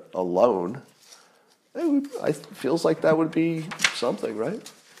effectively a loan. It feels like that would be something, right?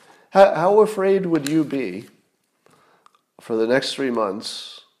 How afraid would you be for the next 3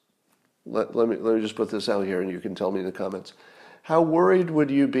 months? Let me just put this out here, and you can tell me in the comments. How worried would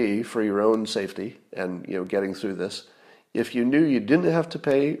you be for your own safety and getting through this if you knew you didn't have to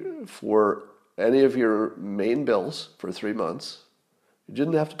pay for any of your main bills for 3 months? You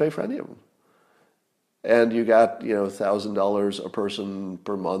didn't have to pay for any of them. And you got, $1,000 a person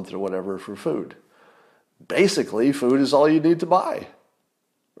per month or whatever for food. Basically, food is all you need to buy,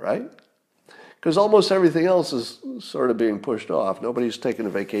 right? Because almost everything else is sort of being pushed off. Nobody's taking a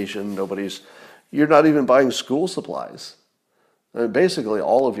vacation. You're not even buying school supplies. I mean, basically,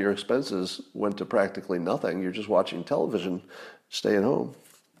 all of your expenses went to practically nothing. You're just watching television, staying home.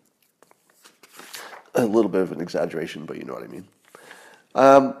 A little bit of an exaggeration, but you know what I mean.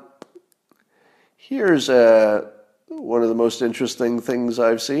 Here's one of the most interesting things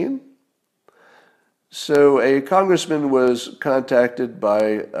I've seen. So a congressman was contacted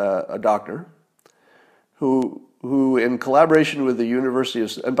by a doctor who in collaboration with the University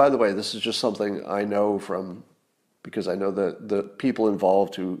of, and by the way, this is just something I know because I know the people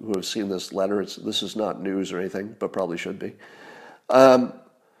involved who have seen this letter. This is not news or anything, but probably should be.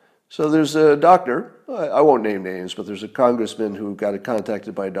 So there's a doctor, I won't name names, but there's a congressman who got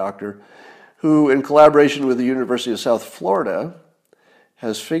contacted by a doctor who, in collaboration with the University of South Florida,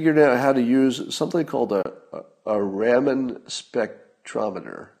 has figured out how to use something called a Raman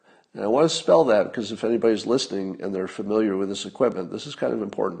spectrometer. And I want to spell that because if anybody's listening and they're familiar with this equipment, this is kind of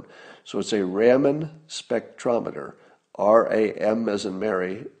important. So it's a Raman spectrometer, R-A-M as in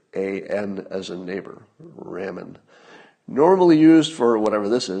Mary, A-N as in neighbor, Raman. Normally used for whatever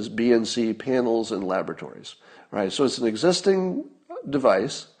this is, BNC panels in laboratories. Right? So it's an existing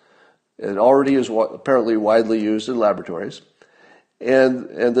device. It already is apparently widely used in laboratories. And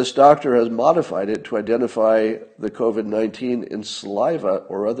this doctor has modified it to identify the COVID-19 in saliva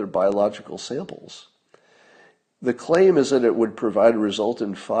or other biological samples. The claim is that it would provide a result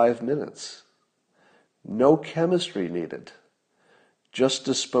in 5 minutes. No chemistry needed. Just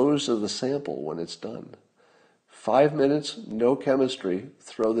dispose of the sample when it's done. 5 minutes, no chemistry,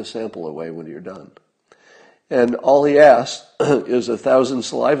 throw the sample away when you're done. And all he asks is 1,000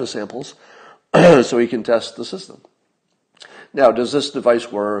 saliva samples so he can test the system. Now, does this device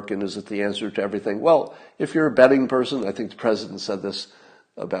work, and is it the answer to everything? Well, if you're a betting person, I think the president said this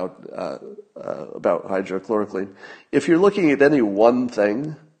about hydrochloroquine. If you're looking at any one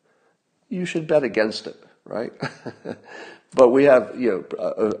thing, you should bet against it, right? But we have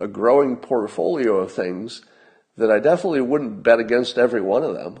a growing portfolio of things that I definitely wouldn't bet against every one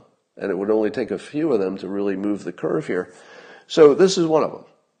of them, and it would only take a few of them to really move the curve here. So this is one of them.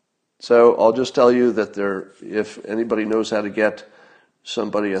 So I'll just tell you that if anybody knows how to get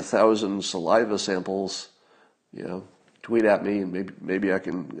somebody 1,000 saliva samples, tweet at me and maybe I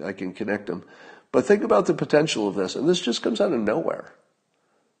can connect them. But think about the potential of this, and this just comes out of nowhere.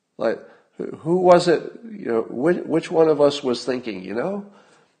 Like, who was it? Which one of us was thinking?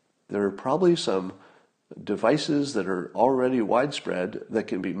 There are probably some devices that are already widespread that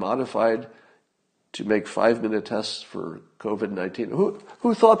can be modified to make 5-minute tests for COVID-19.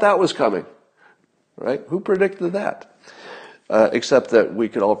 Who thought that was coming? Right? Who predicted that? Except that we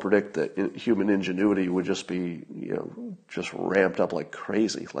could all predict that human ingenuity would just be, just ramped up like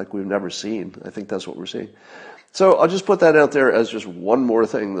crazy, like we've never seen. I think that's what we're seeing. So I'll just put that out there as just one more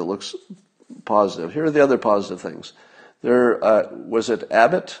thing that looks positive. Here are the other positive things. There was it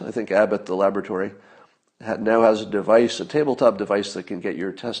Abbott? I think Abbott, the laboratory, now has a tabletop device that can get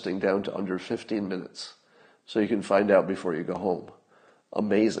your testing down to under 15 minutes. So you can find out before you go home.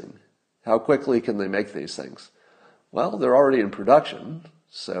 Amazing. How quickly can they make these things? Well, they're already in production,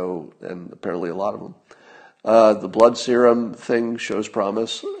 and apparently a lot of them. The blood serum thing shows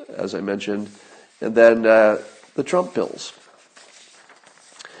promise, as I mentioned. And then the Trump pills.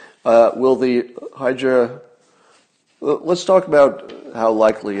 Let's talk about how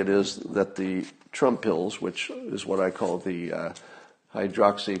likely it is that the Trump pills, which is what I call the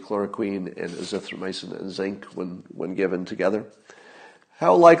hydroxychloroquine and azithromycin and zinc when given together.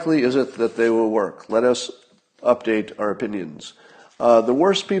 How likely is it that they will work? Let us update our opinions. The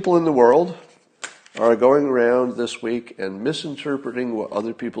worst people in the world are going around this week and misinterpreting what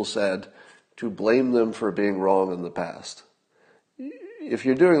other people said to blame them for being wrong in the past. If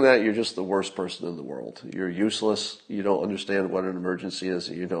you're doing that, you're just the worst person in the world. You're useless. You don't understand what an emergency is.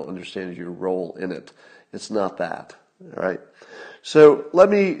 You don't understand your role in it. It's not that. All right. So let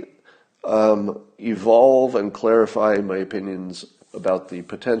me evolve and clarify my opinions about the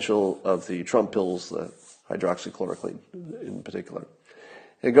potential of the Trump pills, the hydroxychloroquine in particular.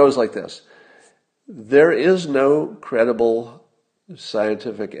 It goes like this. There is no credible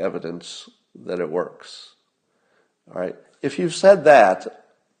scientific evidence that it works. All right. If you've said that,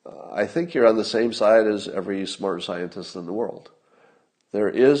 I think you're on the same side as every smart scientist in the world. There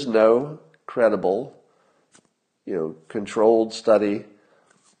is no credible, controlled study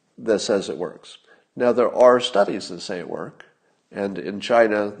that says it works. Now, there are studies that say it works, and in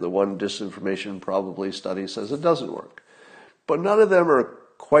China, the one disinformation probably study says it doesn't work. But none of them are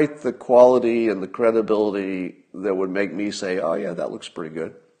quite the quality and the credibility that would make me say, oh yeah, that looks pretty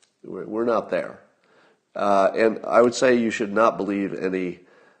good. We're not there. And I would say you should not believe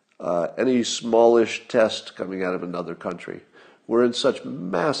any smallish test coming out of another country. We're in such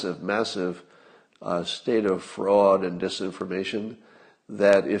massive state of fraud and disinformation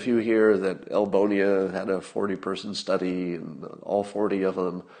that if you hear that Elbonia had a 40-person study and all 40 of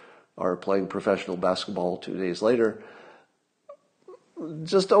them are playing professional basketball 2 days later,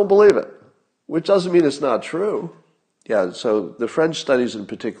 just don't believe it, which doesn't mean it's not true. Yeah, so the French studies in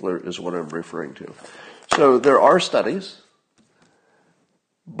particular is what I'm referring to. So there are studies,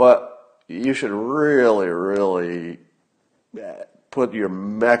 but you should really put your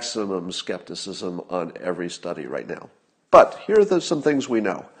maximum skepticism on every study right now. But here are some things we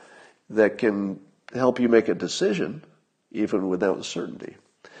know that can help you make a decision even without certainty.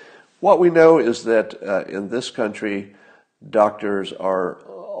 What we know is that in this country, doctors are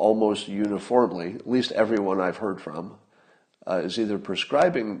almost uniformly, at least everyone I've heard from, is either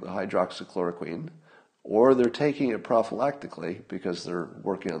prescribing hydroxychloroquine or they're taking it prophylactically because they're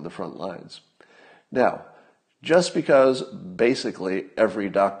working on the front lines. Now, just because basically every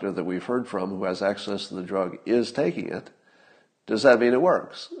doctor that we've heard from who has access to the drug is taking it, does that mean it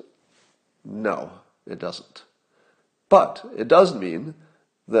works? No, it doesn't. But it does mean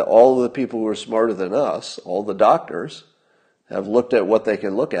that all the people who are smarter than us, all the doctors, have looked at what they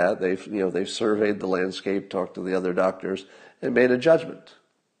can look at. They've surveyed the landscape, talked to the other doctors, and made a judgment.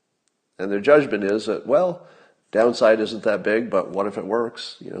 And their judgment is that, well, downside isn't that big, but what if it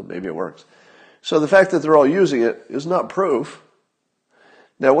works? Maybe it works. So the fact that they're all using it is not proof.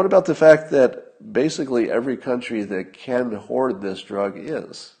 Now, what about the fact that basically every country that can hoard this drug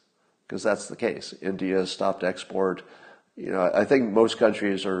is? Because that's the case. India has stopped export. I think most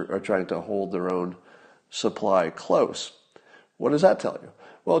countries are trying to hold their own supply close. What does that tell you?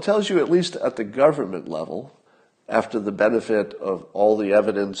 Well, it tells you at least at the government level, after the benefit of all the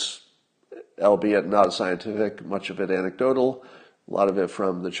evidence, albeit not scientific, much of it anecdotal, a lot of it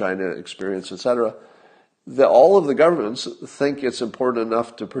from the China experience, etc., that all of the governments think it's important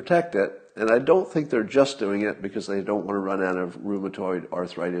enough to protect it, and I don't think they're just doing it because they don't want to run out of rheumatoid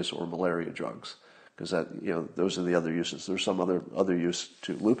arthritis or malaria drugs, because those are the other uses. There's some other use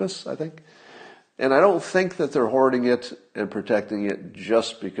to lupus, I think. And I don't think that they're hoarding it and protecting it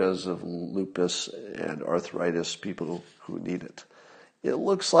just because of lupus and arthritis, people who need it. It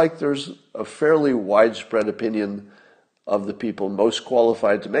looks like there's a fairly widespread opinion of the people most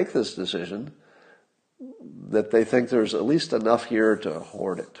qualified to make this decision that they think there's at least enough here to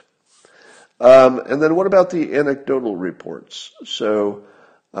hoard it. And then what about the anecdotal reports? So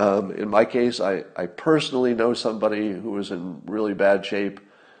in my case, I personally know somebody who was in really bad shape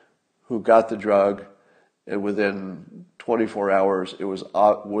who got the drug, and within 24 hours, it was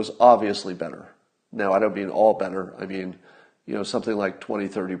obviously better. Now, I don't mean all better. I mean, something like 20,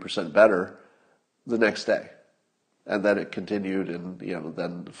 30% better the next day. And then it continued and,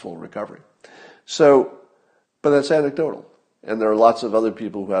 then full recovery. So, but that's anecdotal. And there are lots of other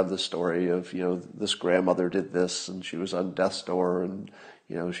people who have this story of, this grandmother did this and she was on death's door and,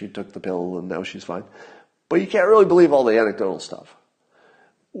 she took the pill and now she's fine. But you can't really believe all the anecdotal stuff.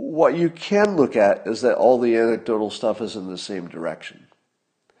 What you can look at is that all the anecdotal stuff is in the same direction.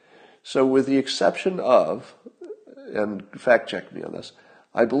 So with the exception of, and fact check me on this,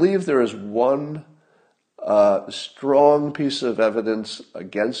 I believe there is one strong piece of evidence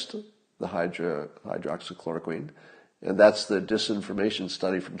against the hydroxychloroquine, and that's the disinformation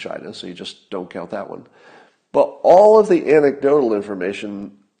study from China, so you just don't count that one. But all of the anecdotal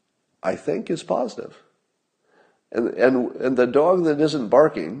information, I think, is positive. And the dog that isn't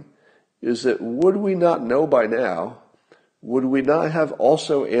barking is that would we not know by now, would we not have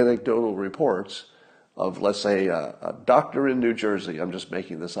also anecdotal reports of, let's say, a doctor in New Jersey, I'm just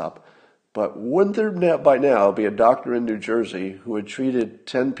making this up, but wouldn't there by now be a doctor in New Jersey who had treated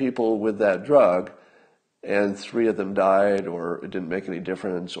 10 people with that drug and 3 of them died, or it didn't make any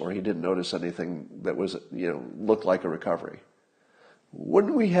difference, or he didn't notice anything that was, looked like a recovery?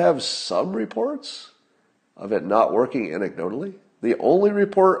 Wouldn't we have some reports of it not working anecdotally? The only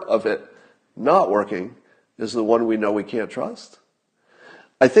report of it not working is the one we know we can't trust.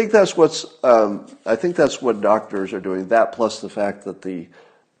 I think that's what doctors are doing. That plus the fact that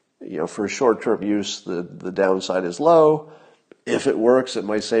for short-term use, the downside is low. If it works, it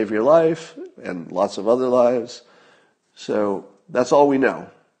might save your life and lots of other lives. So that's all we know.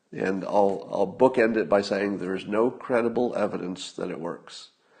 And I'll bookend it by saying there is no credible evidence that it works.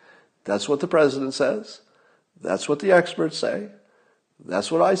 That's what the president says. That's what the experts say.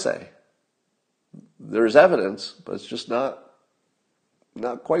 That's what I say. There's evidence, but it's just not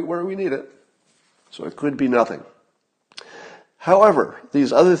quite where we need it. So it could be nothing. However,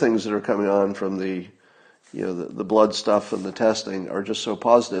 these other things that are coming on from the blood stuff and the testing are just so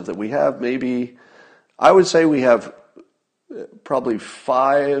positive that we have I would say we have probably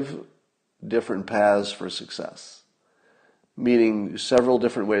 5 different paths for success, meaning several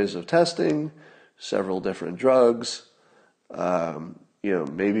different ways of testing, several different drugs.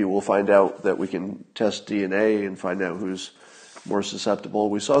 Maybe we'll find out that we can test DNA and find out who's more susceptible.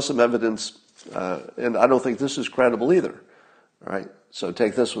 We saw some evidence, and I don't think this is credible either. All right, so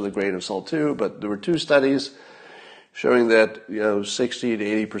take this with a grain of salt too. But there were 2 studies showing that 60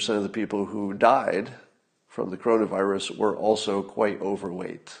 to 80% of the people who died from the coronavirus were also quite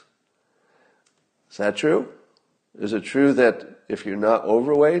overweight. Is that true? Is it true that if you're not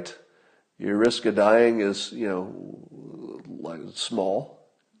overweight, your risk of dying is like small,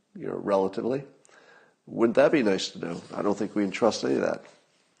 relatively? Wouldn't that be nice to know? I don't think we can trust any of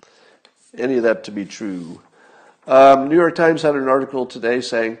that to be true. New York Times had an article today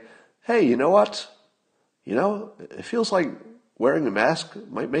saying, hey, you know what? It feels like wearing a mask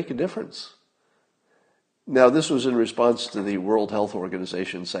might make a difference. Now, this was in response to the World Health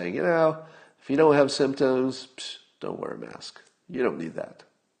Organization saying, if you don't have symptoms, don't wear a mask. You don't need that.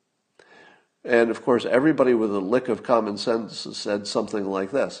 And of course, everybody with a lick of common sense said something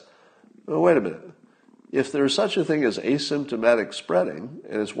like this. Oh, wait a minute. If there's such a thing as asymptomatic spreading,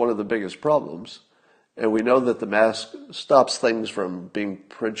 and it's one of the biggest problems, and we know that the mask stops things from being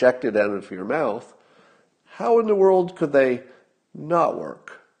projected out of your mouth, how in the world could they not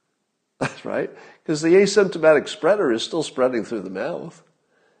work? That's right. Because the asymptomatic spreader is still spreading through the mouth.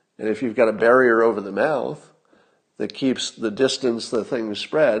 And if you've got a barrier over the mouth that keeps the distance the things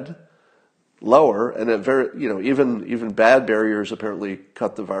spread lower, and even bad barriers apparently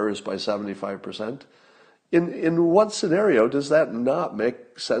cut the virus by 75%. In what scenario does that not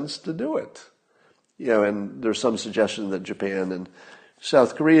make sense to do it? And there's some suggestion that Japan and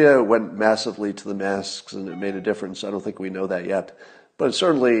South Korea went massively to the masks and it made a difference. I don't think we know that yet. But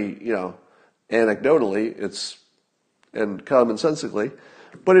certainly, anecdotally, and commonsensically.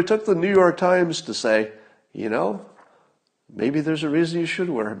 But it took the New York Times to say, maybe there's a reason you should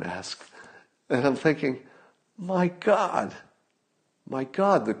wear a mask. And I'm thinking, my God,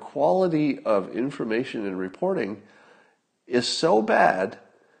 the quality of information and reporting is so bad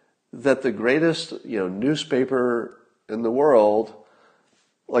that the greatest, newspaper in the world,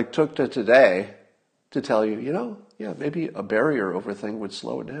 took to today to tell you, maybe a barrier over thing would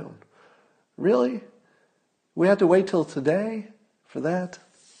slow it down. Really? We had to wait till today for that?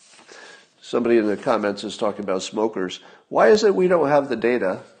 Somebody in the comments is talking about smokers. Why is it we don't have the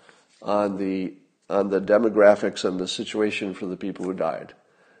data on the demographics and the situation for the people who died?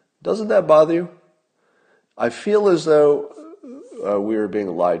 Doesn't that bother you? I feel as though we are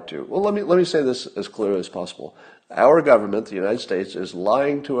being lied to. Well, let me say this as clearly as possible. Our government, the United States, is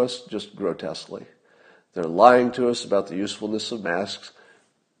lying to us just grotesquely. They're lying to us about the usefulness of masks,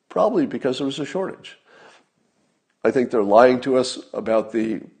 probably because there was a shortage. I think they're lying to us about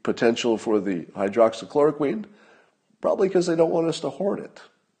the potential for the hydroxychloroquine, probably because they don't want us to hoard it.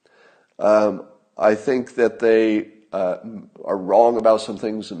 I think that they are wrong about some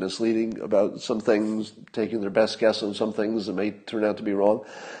things and misleading about some things, taking their best guess on some things that may turn out to be wrong.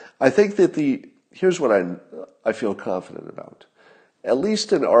 I think that here's what I feel confident about. At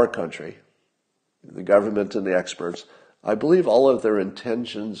least in our country, the government and the experts, I believe all of their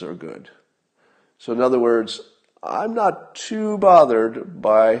intentions are good. So in other words, I'm not too bothered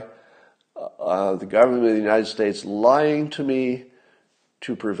by the government of the United States lying to me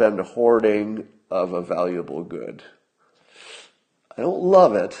to prevent hoarding of a valuable good. I don't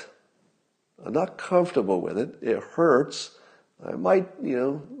love it. I'm not comfortable with it. It hurts. I might,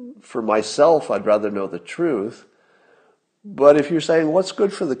 for myself, I'd rather know the truth. But if you're saying what's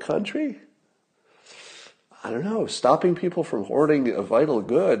good for the country, I don't know. Stopping people from hoarding a vital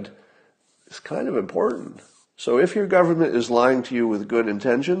good is kind of important. So if your government is lying to you with good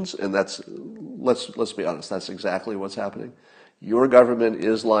intentions, and let's be honest, that's exactly what's happening. Your government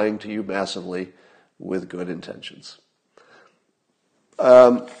is lying to you massively with good intentions.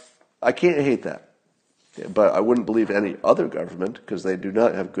 I can't hate that. But I wouldn't believe any other government because they do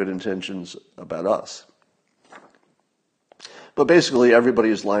not have good intentions about us. But basically everybody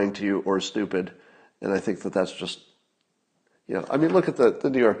is lying to you or stupid, and I think that that's just, look at the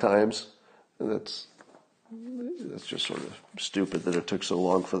New York Times, and that's just sort of stupid that it took so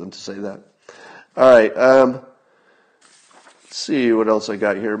long for them to say that. All right, let's see what else I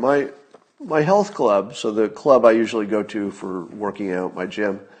got here. My health club, so the club I usually go to for working out, my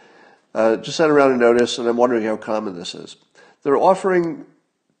gym, just sent around a notice, and I'm wondering how common this is. They're offering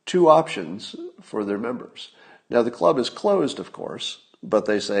two options for their members. Now, the club is closed, of course, but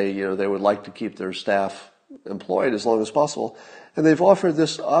they say, they would like to keep their staff employed as long as possible. And they've offered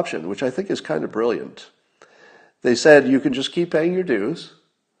this option, which I think is kind of brilliant. They said you can just keep paying your dues,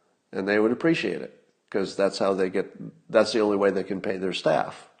 and they would appreciate it, because that's the only way they can pay their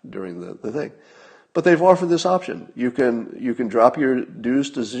staff during the thing. But they've offered this option. You can drop your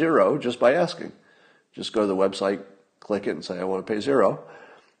dues to zero just by asking. Just go to the website, click it, and say, I want to pay zero.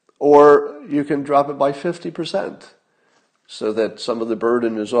 Or you can drop it by 50% so that some of the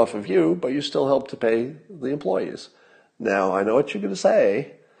burden is off of you, but you still help to pay the employees. Now, I know what you're going to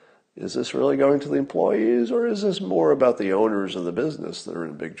say. Is this really going to the employees, or is this more about the owners of the business that are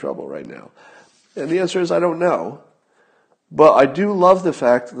in big trouble right now? And the answer is I don't know. But I do love the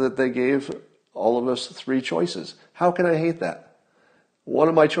fact that they gave all of us three choices. How can I hate that? One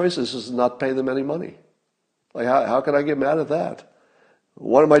of my choices is not pay them any money. How can I get mad at that?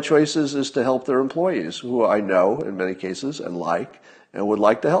 One of my choices is to help their employees, who I know in many cases and would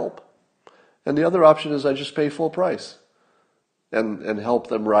like to help. And the other option is I just pay full price and help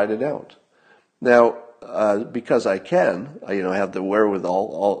them ride it out. Now, because I can, I have the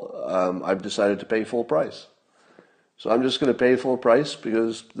wherewithal, I've decided to pay full price. So I'm just going to pay full price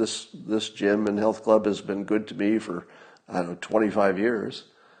because this gym and health club has been good to me for, 25 years.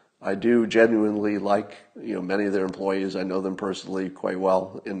 I do genuinely like, many of their employees. I know them personally quite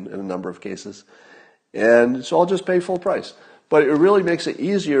well in a number of cases. And so I'll just pay full price. But it really makes it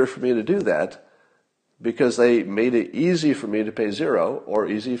easier for me to do that because they made it easy for me to pay zero or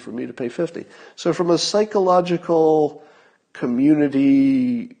easy for me to pay 50. So from a psychological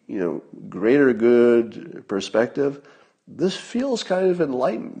community, greater good perspective, this feels kind of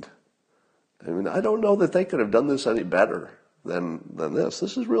enlightened. I don't know that they could have done this any better than this.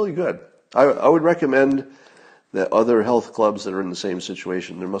 This is really good. I would recommend that other health clubs that are in the same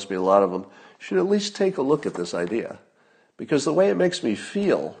situation, there must be a lot of them, should at least take a look at this idea. Because the way it makes me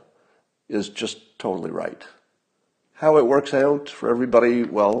feel is just totally right. How it works out for everybody,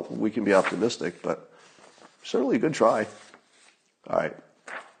 well, we can be optimistic, but certainly a good try. All right.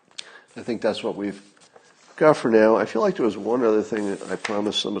 I think that's what we've Scott for now. I feel like there was one other thing that I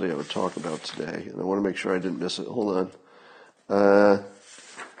promised somebody I would talk about today, and I want to make sure I didn't miss it. Hold on.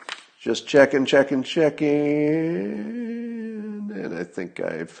 Just checking. And I think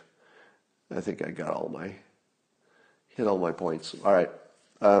I got hit all my points. All right.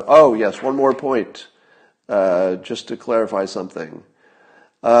 Oh, yes, one more point, just to clarify something.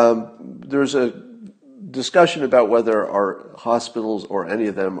 There's a discussion about whether our hospitals or any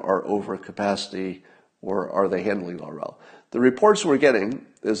of them are over capacity or are they handling it all well. The reports we're getting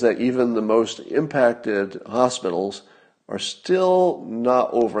is that even the most impacted hospitals are still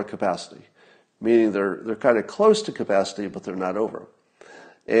not over capacity, meaning they're kind of close to capacity, but they're not over.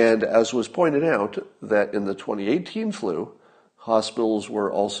 And as was pointed out, that in the 2018 flu, hospitals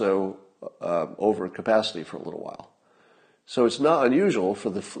were also over capacity for a little while. So it's not unusual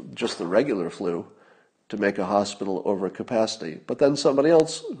for just the regular flu to make a hospital over capacity. But then somebody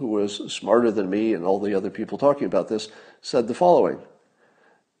else who was smarter than me and all the other people talking about this said the following.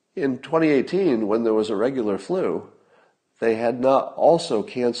 In 2018, when there was a regular flu, they had not also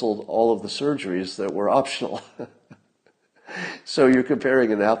canceled all of the surgeries that were optional. So you're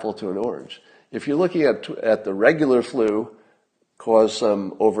comparing an apple to an orange. If you're looking at the regular flu caused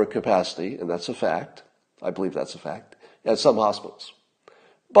some overcapacity, and that's a fact, I believe that's a fact, at some hospitals.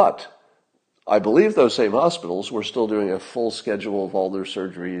 But I believe those same hospitals were still doing a full schedule of all their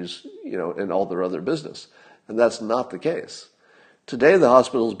surgeries, and all their other business. And that's not the case. Today, the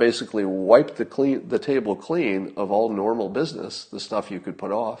hospitals basically wiped the table clean of all normal business, the stuff you could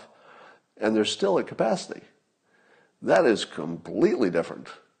put off, and they're still at capacity. That is completely different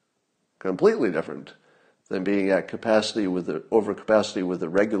than being at capacity overcapacity with the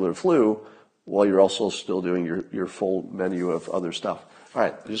regular flu, while you're also still doing your full menu of other stuff. All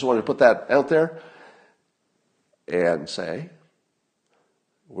right, I just wanted to put that out there and say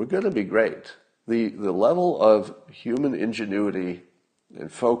we're going to be great. The level of human ingenuity and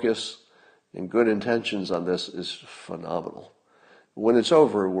focus and good intentions on this is phenomenal. When it's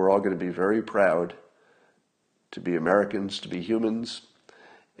over, we're all going to be very proud to be Americans, to be humans,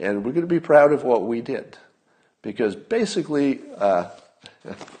 and we're going to be proud of what we did. Because basically, all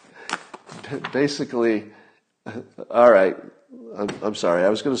right, I'm sorry. I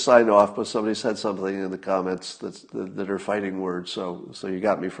was going to sign off, but somebody said something in the comments that are fighting words, so you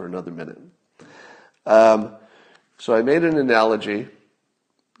got me for another minute. So I made an analogy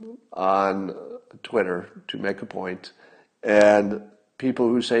on Twitter to make a point, and people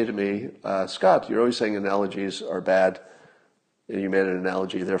who say to me, Scott, you're always saying analogies are bad, and you made an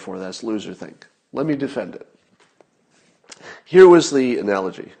analogy, therefore that's loserthink. Let me defend it. Here was the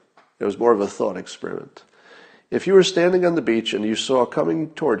analogy. It was more of a thought experiment. If you were standing on the beach and you saw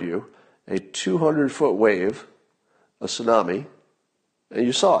coming toward you a 200-foot wave, a tsunami, and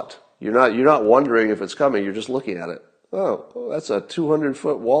you saw it. You're not wondering if it's coming, you're just looking at it. Oh, that's a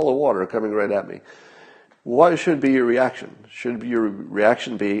 200-foot wall of water coming right at me. What should be your reaction? Should your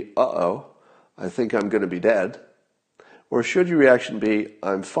reaction be, uh-oh, I think I'm going to be dead? Or should your reaction be,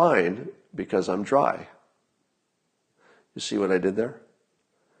 I'm fine because I'm dry? You see what I did there?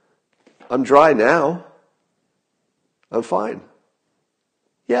 I'm dry now. I'm fine.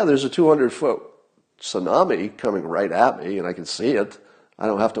 Yeah, there's a 200-foot tsunami coming right at me, and I can see it. I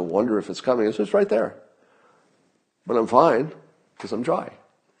don't have to wonder if it's coming. It's just right there. But I'm fine because I'm dry.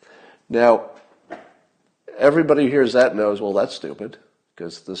 Now, everybody who hears that knows, well, that's stupid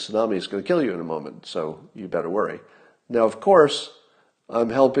because the tsunami is going to kill you in a moment, so you better worry. Now, of course, I'm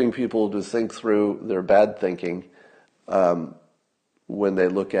helping people to think through their bad thinking when they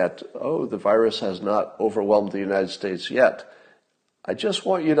look at, oh, the virus has not overwhelmed the United States yet. I just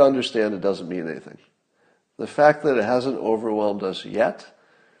want you to understand it doesn't mean anything. The fact that it hasn't overwhelmed us yet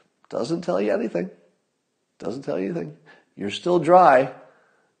doesn't tell you anything. Doesn't tell you anything. You're still dry,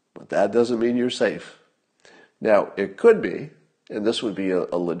 but that doesn't mean you're safe. Now, it could be, and this would be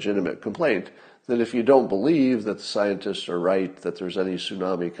a legitimate complaint, that if you don't believe that the scientists are right, that there's any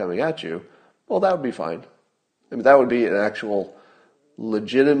tsunami coming at you, well, that would be fine. I mean, that would be an actual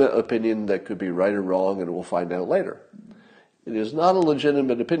legitimate opinion that could be right or wrong, and we'll find out later. It is not a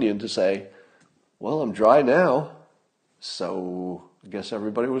legitimate opinion to say, well, I'm dry now, so I guess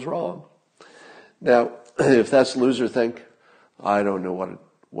everybody was wrong. Now, if that's loserthink, I don't know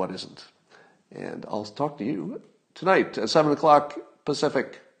what isn't. And I'll talk to you tonight at 7 o'clock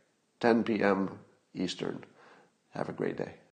Pacific, 10 p.m. Eastern. Have a great day.